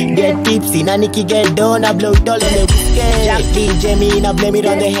wiki. Get tipsy na nikiget dona blow it all in the whiskey. Jack DJ me na blame it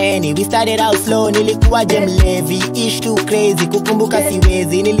on the henny. We started out slow nilikuwa jemlevi. Ish too crazy kukumbuka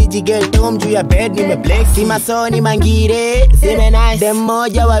siwezi. Nilijiget home juu ya bed nimeblex. Si masoni mangire zime nice. Dem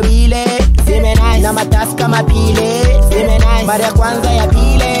moja wawile zime nice. Na matasi kama pile zime nice. Mara ya kwanza ya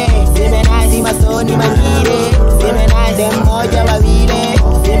pile zime nice. Si masoni mangire zime nice. Dem moja wawile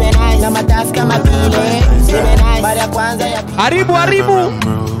zime nice. Na matasi kama pile zime nice. Mara ya kwanza ya pile. Haribu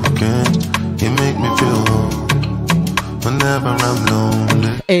You make me feel home whenever I'm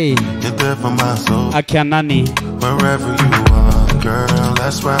lonely. Hey. You're there for my soul. Akianani. Wherever you are, girl,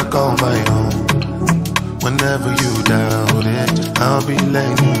 that's where I call my home. Whenever you doubt it, I'll be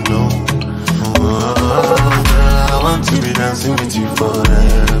letting you know. Oh, girl, I want to be dancing with you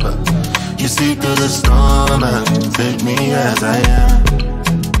forever. You see through the storm and take me as I am.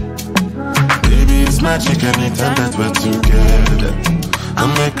 Baby, it's magic anytime that we're together. I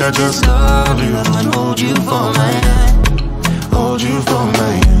make I just love you and hold you for my hand. Hold you for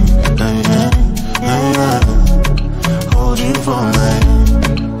my hand. Hold you for my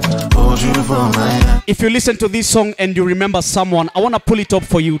hand. Hold you for my hand. If you listen to this song and you remember someone, I want to pull it up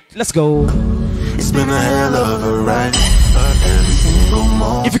for you. Let's go. It's been a hell of a ride. Every single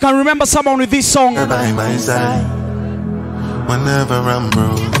moment. If you can remember someone with this song, by my side. Whenever I'm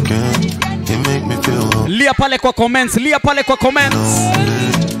broken, you make me feel home. Lia pale kwa comments. Lia pale kwa comments.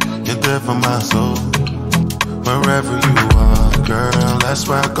 You're there for my soul. Wherever you are, girl, that's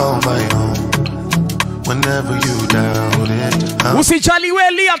where I call my home. Whenever you doubt it, usijali we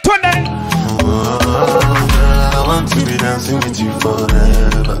Lia twende. Oh, girl, I want to be dancing with you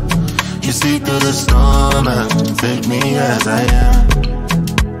forever. You see through the storm and take me as I am.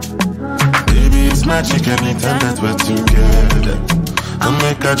 Baby, it's magic anytime that we're together. I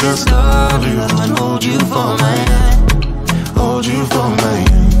make I just love you and hold you for my hand. Hold you for my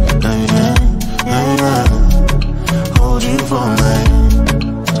hand. Hold you for my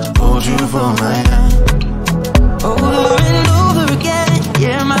hand. Hold you for my hand. Over and over again,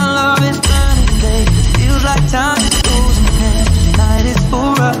 yeah, my love is burning, babe. Feels like time is losing hand. Tonight is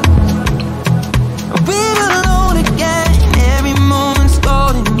for us. We're alone again. Every moment's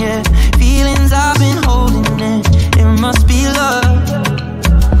golden, yeah. Feelings I've been holding in. It must be love.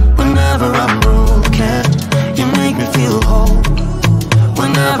 Whenever I'm broken, you make me feel whole.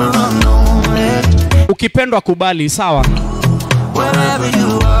 Whenever I'm lonely, ukipendwa kubali, sawa. Wherever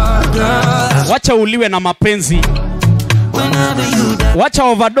you are, girl. Wacha uliwe na mapenzi. Whenever you die. Wacha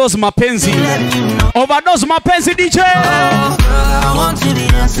overdose mapenzi. Overdose mapenzi DJ. Oh, girl, I want to be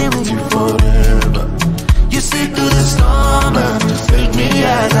dancing with you forever. You see through the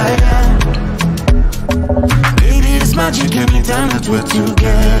anytime that we're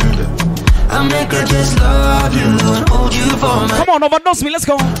together. I make her just love you and hold you for my. Come on, overdose me, let's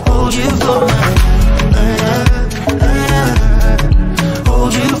go. Hold you for my.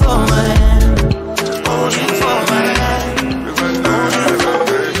 Hold you for my. Hold you for my.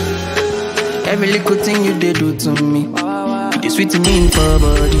 Every little thing you did do to me, you sweet to me for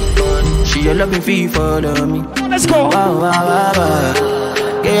body. She your loving fee for me. Let's go. Wow, wow, wow, wow.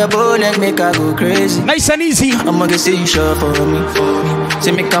 Yeah, your bullet make her go crazy. Nice and easy. I'ma get say you sure for me.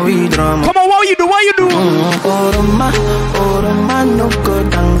 Say make her we drama. Come on, what you do? What you do? Oh, man, no go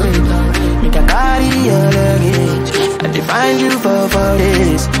down great. Make a carry your luggage. I define you for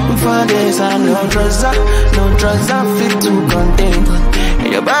this. For this, I no trust fit to contain.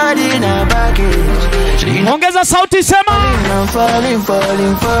 Your body in a package. Ongeza sauti sema. I'm falling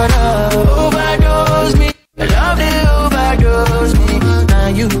for love. Overdose me. I love the overdose me. Now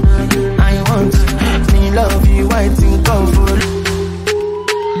you, I want me love you. I think comfort.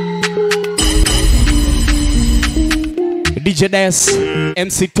 DJ Des,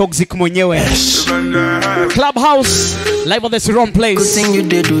 MC Togzik mwenyewe. Clubhouse, live on the wrong place. Good thing you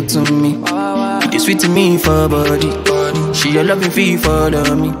did do to me. You sweet to me for body. She your loving fee for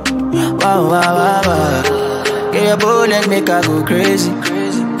me. Wow, wow, wow, wow. Yeah, your bullet make her go crazy.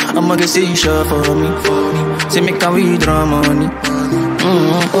 I'ma get say you sure for me. Say make her withdraw money.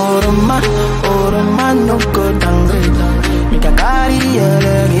 Oh, the man, no go down great. Make a carry your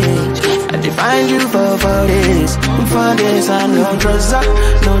luggage. I define you for this. For this, I no trust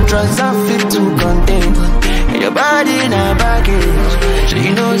fit to contain. Your body in a package. So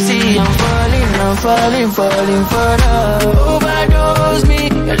you know, see, I'm falling for love. Overdose me,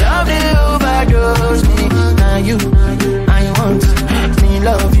 your love they overdose me. Now you, I want me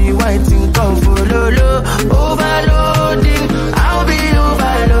love you, I think come for Lolo. Overloading, I'll be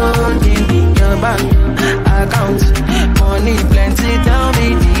overloading your bank account. Money plenty, tell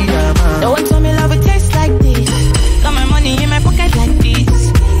me the amount. Don't want to me love it taste like this. Got my money in my pocket like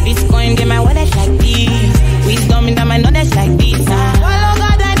this. Bitcoin in my wallet like this. Wisdom in my knowledge like this. Follow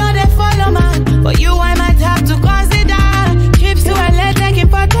God, I know they follow man. For you, I might have to consider trips to LA taking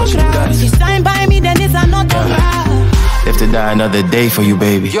photographs. You sign by me, then it's an autograph. Live to die another day for you,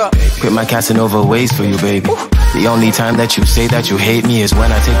 baby. Quit my Casanova ways for you, baby. The only time that you say that you hate me is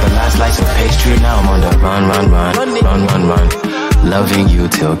when I take the last slice of pastry. Now I'm on the run. Loving you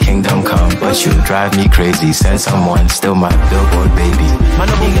till kingdom come, but you drive me crazy. Send someone, still my billboard, baby. Man,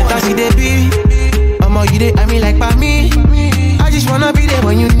 no get that see they be. You dey, I mean like by me. I just wanna be there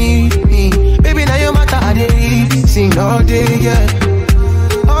when you need me. Baby, now your matter I dey sing all day, yeah.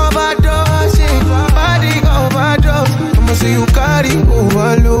 Overdose, body overdose. I'ma say you carry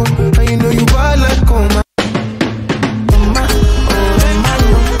overload, and you know you bad like coma.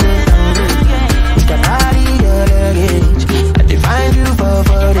 I define you for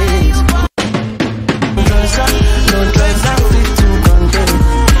this. No trust, fit to contain.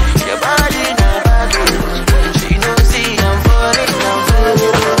 Your body now package. She know see I'm falling.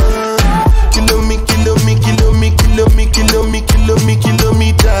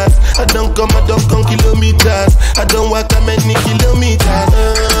 Kilometers. I don't come kilometers. I don't walk that many kilometers.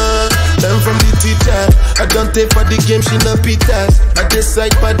 Learn from the teacher. I don't take for the game, she no pitas. I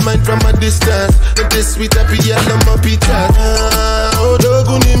decide bad mind from a distance. But this sweet happy yellow my pitas. Oh,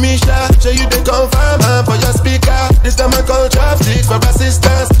 Doguni Misha, show you the confirm for your speaker. This time I call traffic for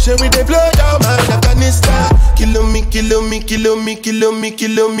assistance. Show we they blow your mind, Afghanistan. Kilometers.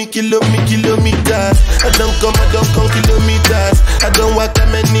 I don't come kilometers. I don't walk that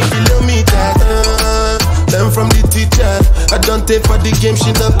many kilometers. Learn from the teacher. I don't take for the game,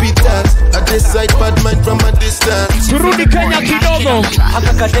 she no pitas. I decide bad mind from a distance. Turudi Kenya kidogo.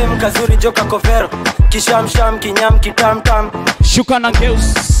 Haka kadem kazuri joka kovero. Kishamsham kinyam kitamtam. Shuka na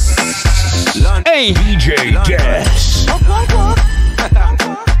geus. Hey DJ Des.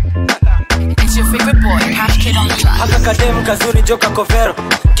 It's your favorite boy, Cash Kid on the track. Haka kadem kazuri joka kovero.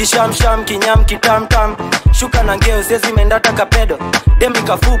 Kishamsham kinyam kitamtam. Shuka na ngeo zezi mendata kapedo. Demi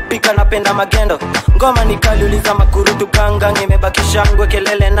kafupi kanapenda magendo. Ngoma nikaliuliza makurutu ganga. Nimebaki shangwe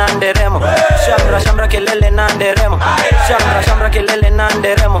kelele na nderemo. Shamra kelele na nderemo. Shamra kelele na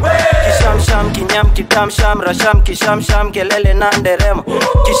nderemo. Kisham kinyam kitam shamra sham kisham kelele na nderemo.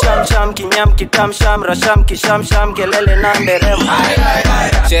 Kisham kinyam kitam shamra sham kisham kelele na nderemo.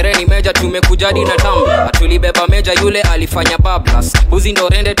 Sherehe ni meja tumekujadi na tamba. Tulibeba meja yule alifanya bablas. Buzi ndo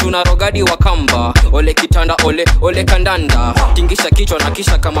rende tunarogadi wa kamba. Ole kitanda ole kandanda. Tingisha kichwa na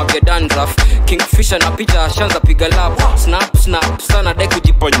kisha kama vya dandraf. Kingfisher na picha shanza piga lap. Snap sana de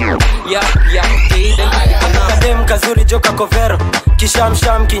kujiponya. Ya kadem kazuri joka kovero.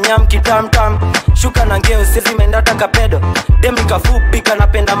 kishamsham kinyam kitamtam shuka na ngeo sisi mendata kapedo demi kafupi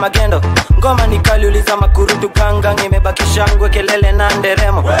kanapenda magendo ngoma nikaliuliza makurutu ganga imebaki shangwe kelele na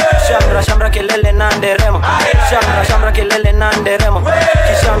nderemo shamra shamra kelele na nderemo shamra shamra kelele na nderemo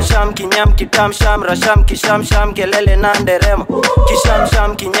kishamsham kinyam kitam shamra sham kishamsham kelele na nderemo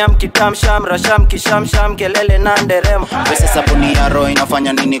kishamsham kinyam kitam shamra sham kishamsham kelele na nderemo pesa sabuni ya roho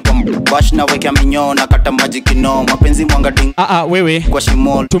inafanya nini kwa bash na weka minyo na kata maji kino mapenzi mwanga ding wewe kwa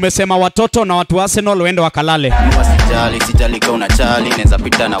shimo tumesema watoto na watu Arsenal waende wakalale sijali kama unachali naweza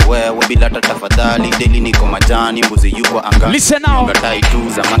pita na wewe bila tafadhali daily niko majani mbuzi yuko anga listen now ngatai tu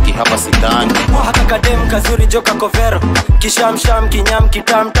zamaki hapa sidani haka kadem kazuri joka kovero kishamsham kinyam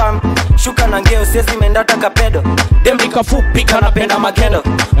kitamtam shuka na ngeo sisi mendata kapedo dem kafupi kanapenda magendo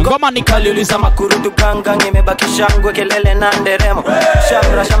ngoma nikaliuliza makurutu ganga imebaki shangwe kelele na nderemo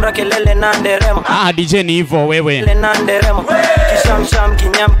shamra shamra kelele na nderemo DJ ni hivyo wewe kelele na nderemo kishamsham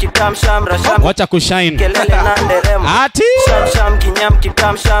kinyam kitam shamra sham wacha kushine kelele na nderemo ati shamsham kinyam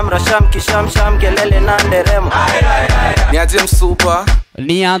kitam shamra sham kishamsham kelele na nderemo niaje msupa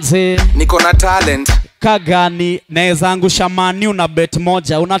niaje niko na talent kagani naweza angusha mani una bet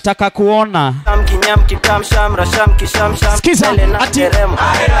moja unataka kuona kinyam kitam shamra sham kishamsham kelele na nderemo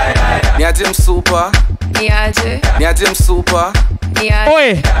niaje msupa niaje msupa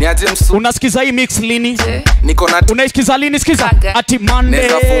oe unasikiza hii mix lini niko na unaisikiza lini sikiza ati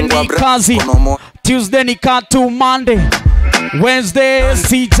Monday ni kazi Tuesday ni katu Monday Wednesday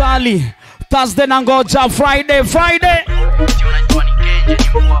sijali Thursday nangoja Friday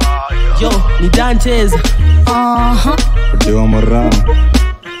yo ni Dantes Deo Moram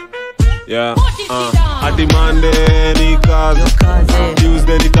yeah ati Monday ni kazi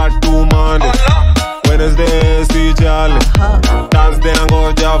Tuesday ni katu Monday Wednesday sijali Thursday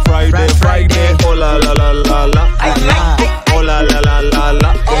nangoja Friday oh la la la la la oh la la la la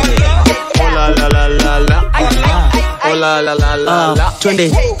la oh la la la la la oh la la la la la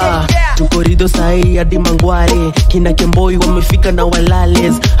twende tukorido sahi hadi mangware kina kemboi wamefika na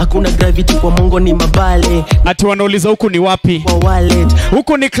walales hakuna gravity kwa mongo ni mabale ati wanauliza huku ni wapi kwa wallet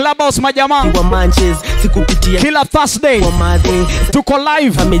huku ni Clubhouse majamaa wa manches sikupitia kila Thursday kwa madhe tuko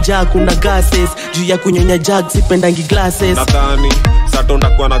live amejaa kuna gases juu ya kunyonya jug sipendangi glasses nadhani satonda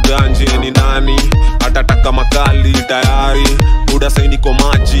kwa na ganje ni nani atataka makali tayari buda sai niko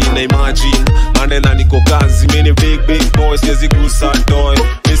maji na imagine manena niko kazi mini big boy siwezi gusa toy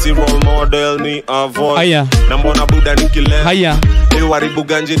misi role model ni avoid haya na mbona buda nikilea haya haribu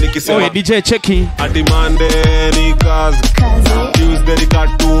ganje nikisema oe DJ cheki ati Monday ni kazi Tuesday ni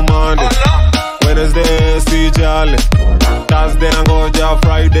katu Monday Wednesday sijali Thursday nangoja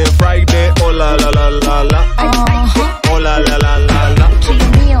Friday oh la la la la la oh la la la la la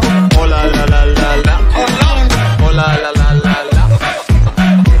oh la la la la la oh la la la la la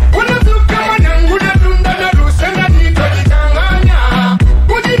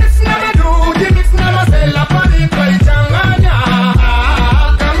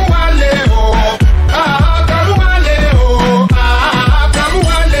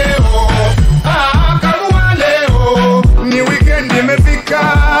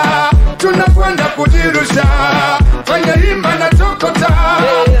kujirusha fanya hima na tokota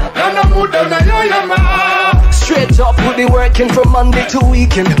na muda unayoyama. Straight up, we'll be working from Monday to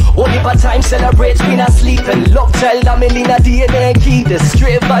weekend. Only by time celebrate, we not sleeping. Love child, I'm in a DNA key. The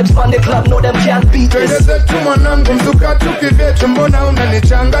straight vibes from the club, no them can't beat this. Twende zetu mwanangu mzuka tukivetu mbona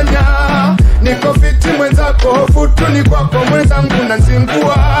unanichanganya. Niko fiti mwenzako hofu tu ni kwako mwenzangu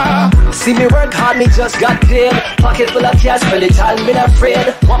nazingua. See me work hard, me just got paid. Pocket full of cash, for the time been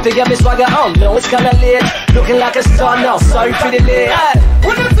afraid. Want to get me swagger on, no it's kinda late. Looking like a star now, sorry for the delay.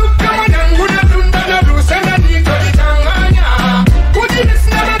 Unazuka mwanangu na tunda na rusena niko jichanganya.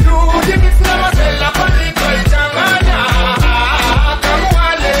 Ujinisna na du, ujinisna masela kwa niko jichanganya.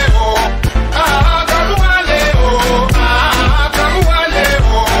 Kamua leo, kamua leo, kamua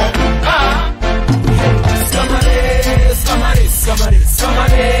leo. Samares, samares, samares,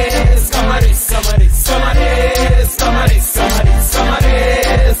 samares, samares, samares, samares, samares, samares,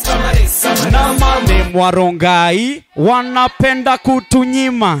 samares, samares, samares. Na mame mwarongai wanapenda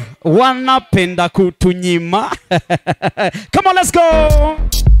kutunyima, wanapenda kutunyima. Come on, let's go.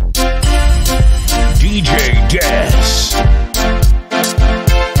 DJ Des.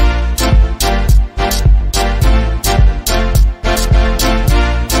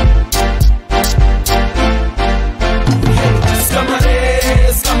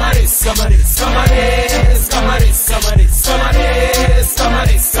 Samares, samares, samares, samares, samares, samares, samares,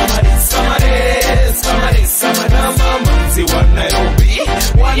 samares, samares, samares, samares, samares. Mamanzi wa Nairobi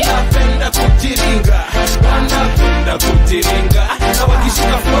wanapenda kujiringa, wanapenda kujiringa.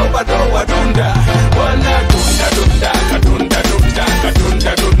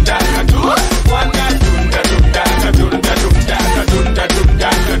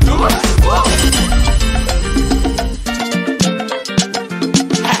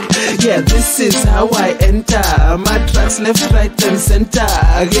 This is how I enter. My tracks left, right, and center.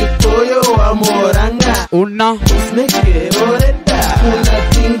 Gikoyo wa moranga. Una Usneke oreta.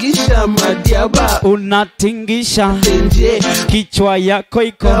 Unatingisha madiaba. Unatingisha Tenje. Kichwa yako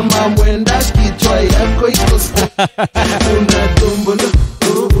iko kama mwenda, kichwa yako iko unatumbulo.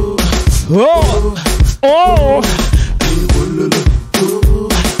 Oh.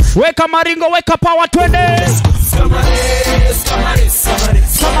 Weka maringo, weka power, twende.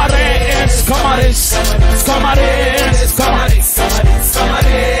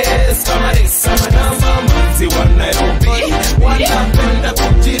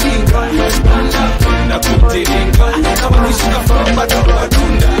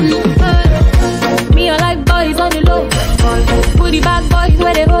 Me, I like boys on the low. Put the bad boys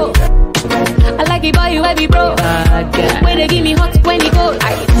where they go. I like it boy where we bro. Where they give me hot when they go.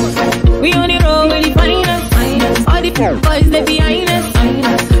 We on the road with the finest. All the boys they behind us.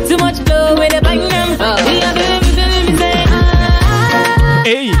 Too much flow where they bind them. We are doing me say.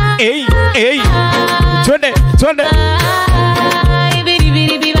 Hey. Twende.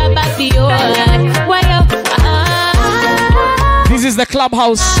 This is the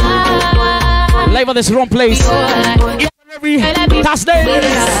Clubhouse. Live at this wrong place. Every Thursday.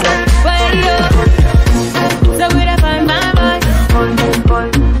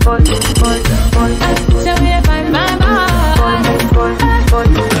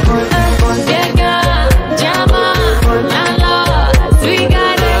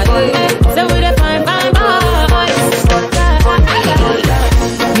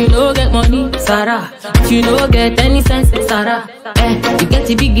 Sarah, you know get any sense, Sarah. You get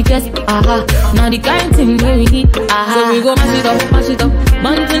the big chest, now the kind thing we need, So we go mash it up.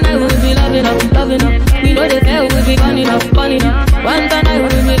 One tonight we'll be loving up. We know the fair will be burning up. One tonight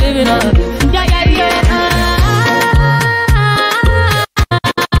we'll be living up. Yeah.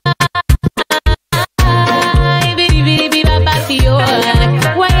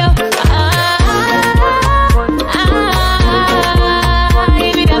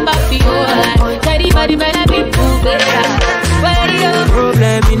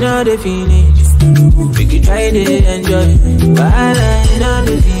 Problem in all the finish. We can try to enjoy. Bala in all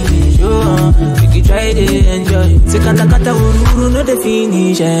the finish. We can try to enjoy. Sekata uru no the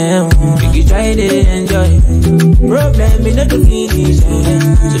finish. We can try to enjoy. Problem in all the finish. So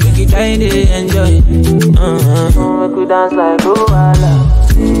we can try to enjoy. We could dance like Luala.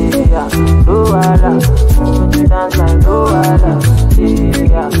 Yeah, Luala. We could dance like Luala.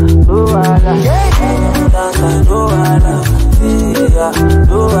 Yeah, Luala. Dance like Luala. Yeah,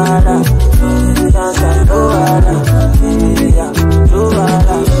 Luala. Dance like Luala. Yeah,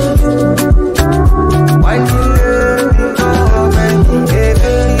 Luala. Why you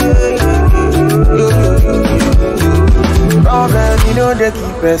problem, you know they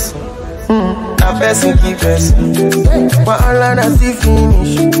keep us. That person keep us. But all I see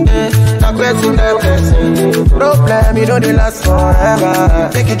finish. That person that person. Problem, you know they last forever.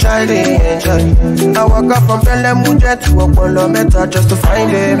 Take it, try to enjoy. I walk up from Bellem Mujet to a Polo Meta just to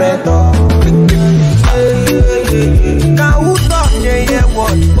find a method. Now who thought they hear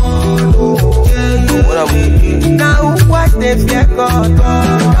what? Now who watch they fear God?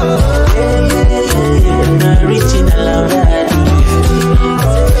 Not reaching a love.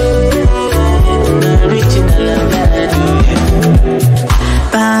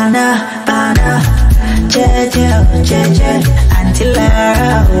 Bana, Jeje, until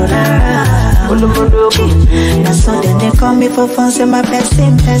now so then they call me for fun, say my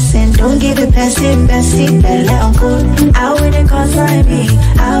person. Don't give the person, belly uncle. How will they consign me?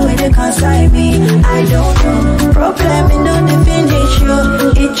 I don't know. Problem in the finish you.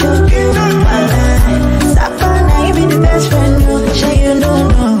 It took you my life. Stop on, I be the best friend. Say you don't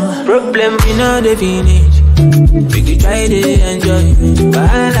know. Problem in the finish. We can try to enjoy.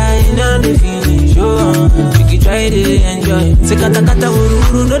 Bala in the finish. We can try to enjoy. Sekata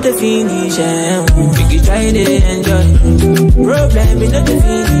uru no the finish. We can try to enjoy. Problem in the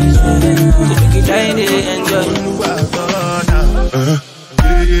finish. We can try to enjoy.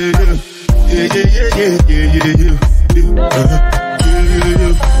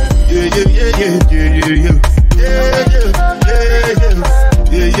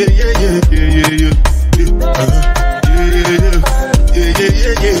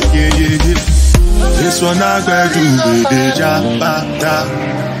 This one I got to be the job.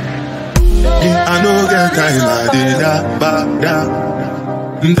 I know get time I did that.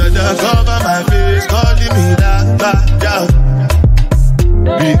 Dada cover my face, calling me that.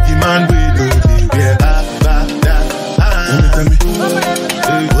 Biggie man, we know the get back. Tell me,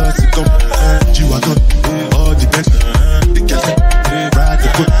 hey, what's it come? You are good, all the best. The cat, ride the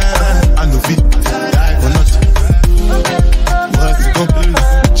foot. I know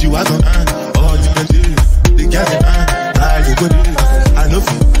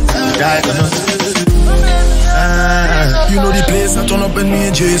like you know the place, I turn up and me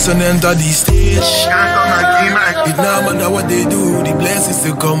and Jason enter the stage. It now matter what they do, the blessings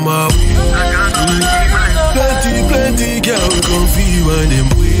still come up. Plenty girl come feel when them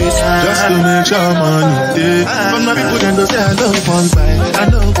ways. Just to make sure money day. But my people then go say I don't want buy, I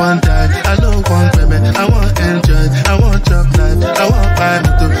don't want die, I don't want payment, I want enjoy, I want job life, I want buy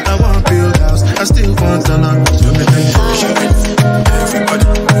motor, I want build house, I still want to learn. Everybody.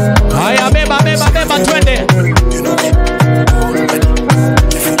 Aya beba twende.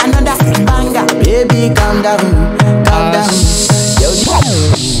 Another banger, baby calm down, calm down.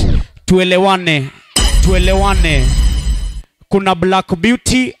 Tuelewane. Kuna Black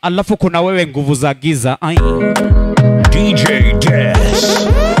Beauty, alafu kuna wewe nguvu za giza. Ai. DJ Des.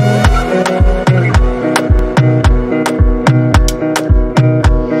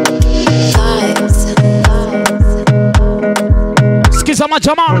 Skiza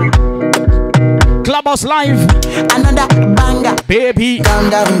majama. Clubhouse live. Another banger, baby calm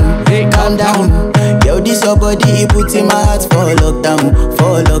down, hey, calm down. Yo, this your body, put in my heart for lockdown,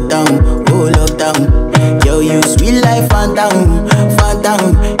 oh lockdown. Yo, you sweet life, phantom.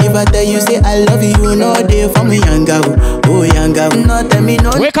 If I tell you say I love you, no day for me, young girl, oh young girl. No tell me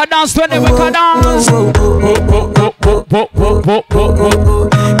no. Wake up dance, wake up dance.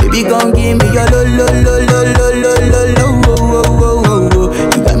 Baby, gon' give me your lo.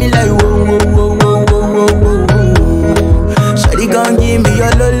 You got me like whoa. Shawty gon' give me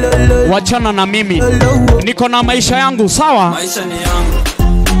your lo. Wachana na mimi, niko na maisha yangu, sawa? Maisha ni yangu,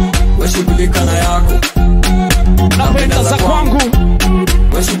 weshughulika na yako. Napenda za kwangu,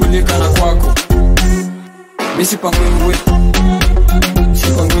 weshughulika na kwako. Misipangwingwe,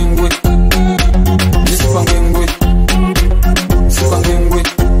 sipangwingwe. Misipangwingwe, sipangwingwe.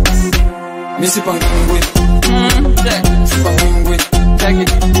 Misipangwingwe, sipangwingwe.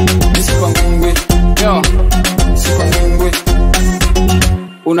 Misipangwingwe, yo, sipangwingwe.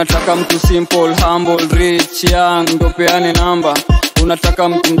 Unataka mtu simple, humble, rich, young, ndo peane namba. Unataka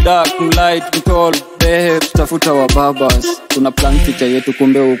mtu dark, light, tall, babe, tafuta wa babas. Tuna plan picha yetu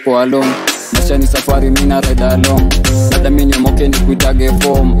kumbe uko along. Maisha ni safari mina ride along. Labda mimi moke ni kuitage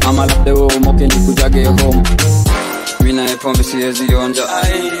home, ama labda wewe moke ni kujage home. Mina epombe siwezi onja,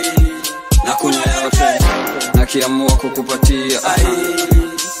 ai. Na kunya yote, na kiamua kukupatia, ai.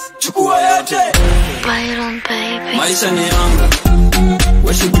 Chukua yote. Byron baby. Maisha ni yangu,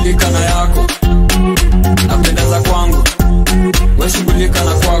 weshughulika na yako. Napenda za kwangu, weshughulika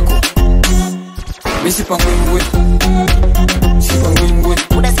na kwako. Misipangwingwe, sipangwingwe.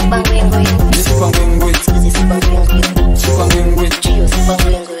 Uda sipangwingwe. Misipangwingwe, sipangwingwe. Sipangwingwe, Chiyo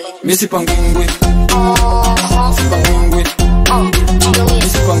sipangwingwe. Misipangwingwe, sipangwingwe.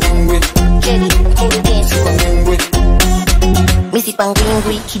 Misipangwingwe, sipangwingwe.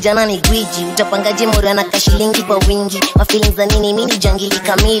 Misipangwingwe, kijana ni gwiji. Utapangaje mora na kashilingi kwa wingi. Mafeelings za nini mini jangili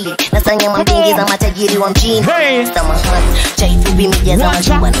kamili. Nasanya mambingi za matajiri wa mjini. Samahani, chaifubi mijaza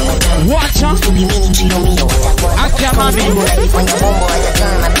majuwa na matani. Ufubi mini triomio watakwana. Unajifanya bombo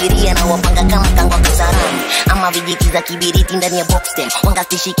wajakana na biria na wapanga kama kangwa kasarani. Ama vijiki za kibiriti ndani ya box them. Wanga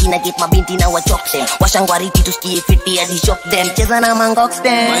stishiki na get mabinti na wachok them. Washangwariti tusikie fiti ya di shop them. Cheza na mangox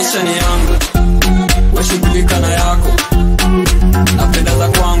them. Maisha ni yangu, weshughulika na yako. Napenda za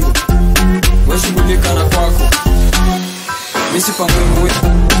kwangu, weshughulika na kwako. Misipangwingwe,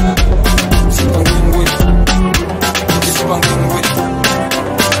 sipangwingwe. Misipangwingwe,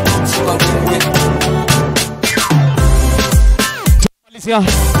 sipangwingwe.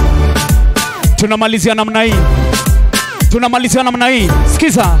 Tunamalizia namna hii.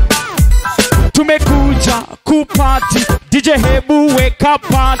 Sikiza. Tumekuja kupati, DJ hebu weka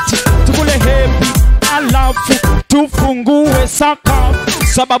party. Tukule happy, alafu tufungue sakafu.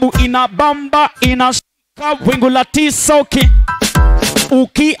 Sababu inabamba, inashika wingu la tisoki.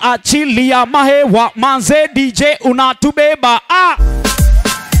 Ukiachilia mahewa, manze DJ unatubeba.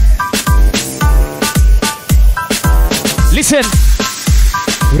 Listen.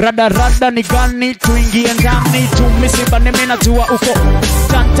 Rada ni gani, tuingie ndani. Tumisibane mina jua uko.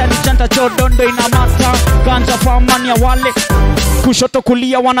 Chanta chodondo inamata. Ganja famani ya wale. Kushoto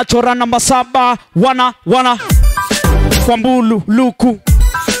kulia wanachora namba 7. Wana kwa mbulu luku.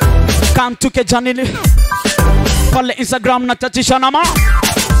 Kantuke janili. Pale Instagram na tatisha nama.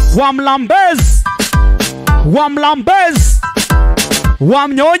 Wamlambez.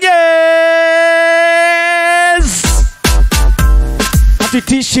 Wamnyonyez.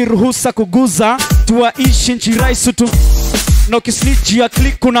 Titishi ruhusa kuguza. Tuwaishi nchi raisu tu. No kislichi ya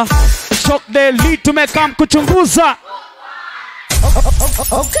click kuna. Shock daily tumekam kuchunguza.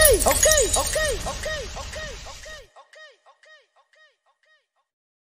 Okay.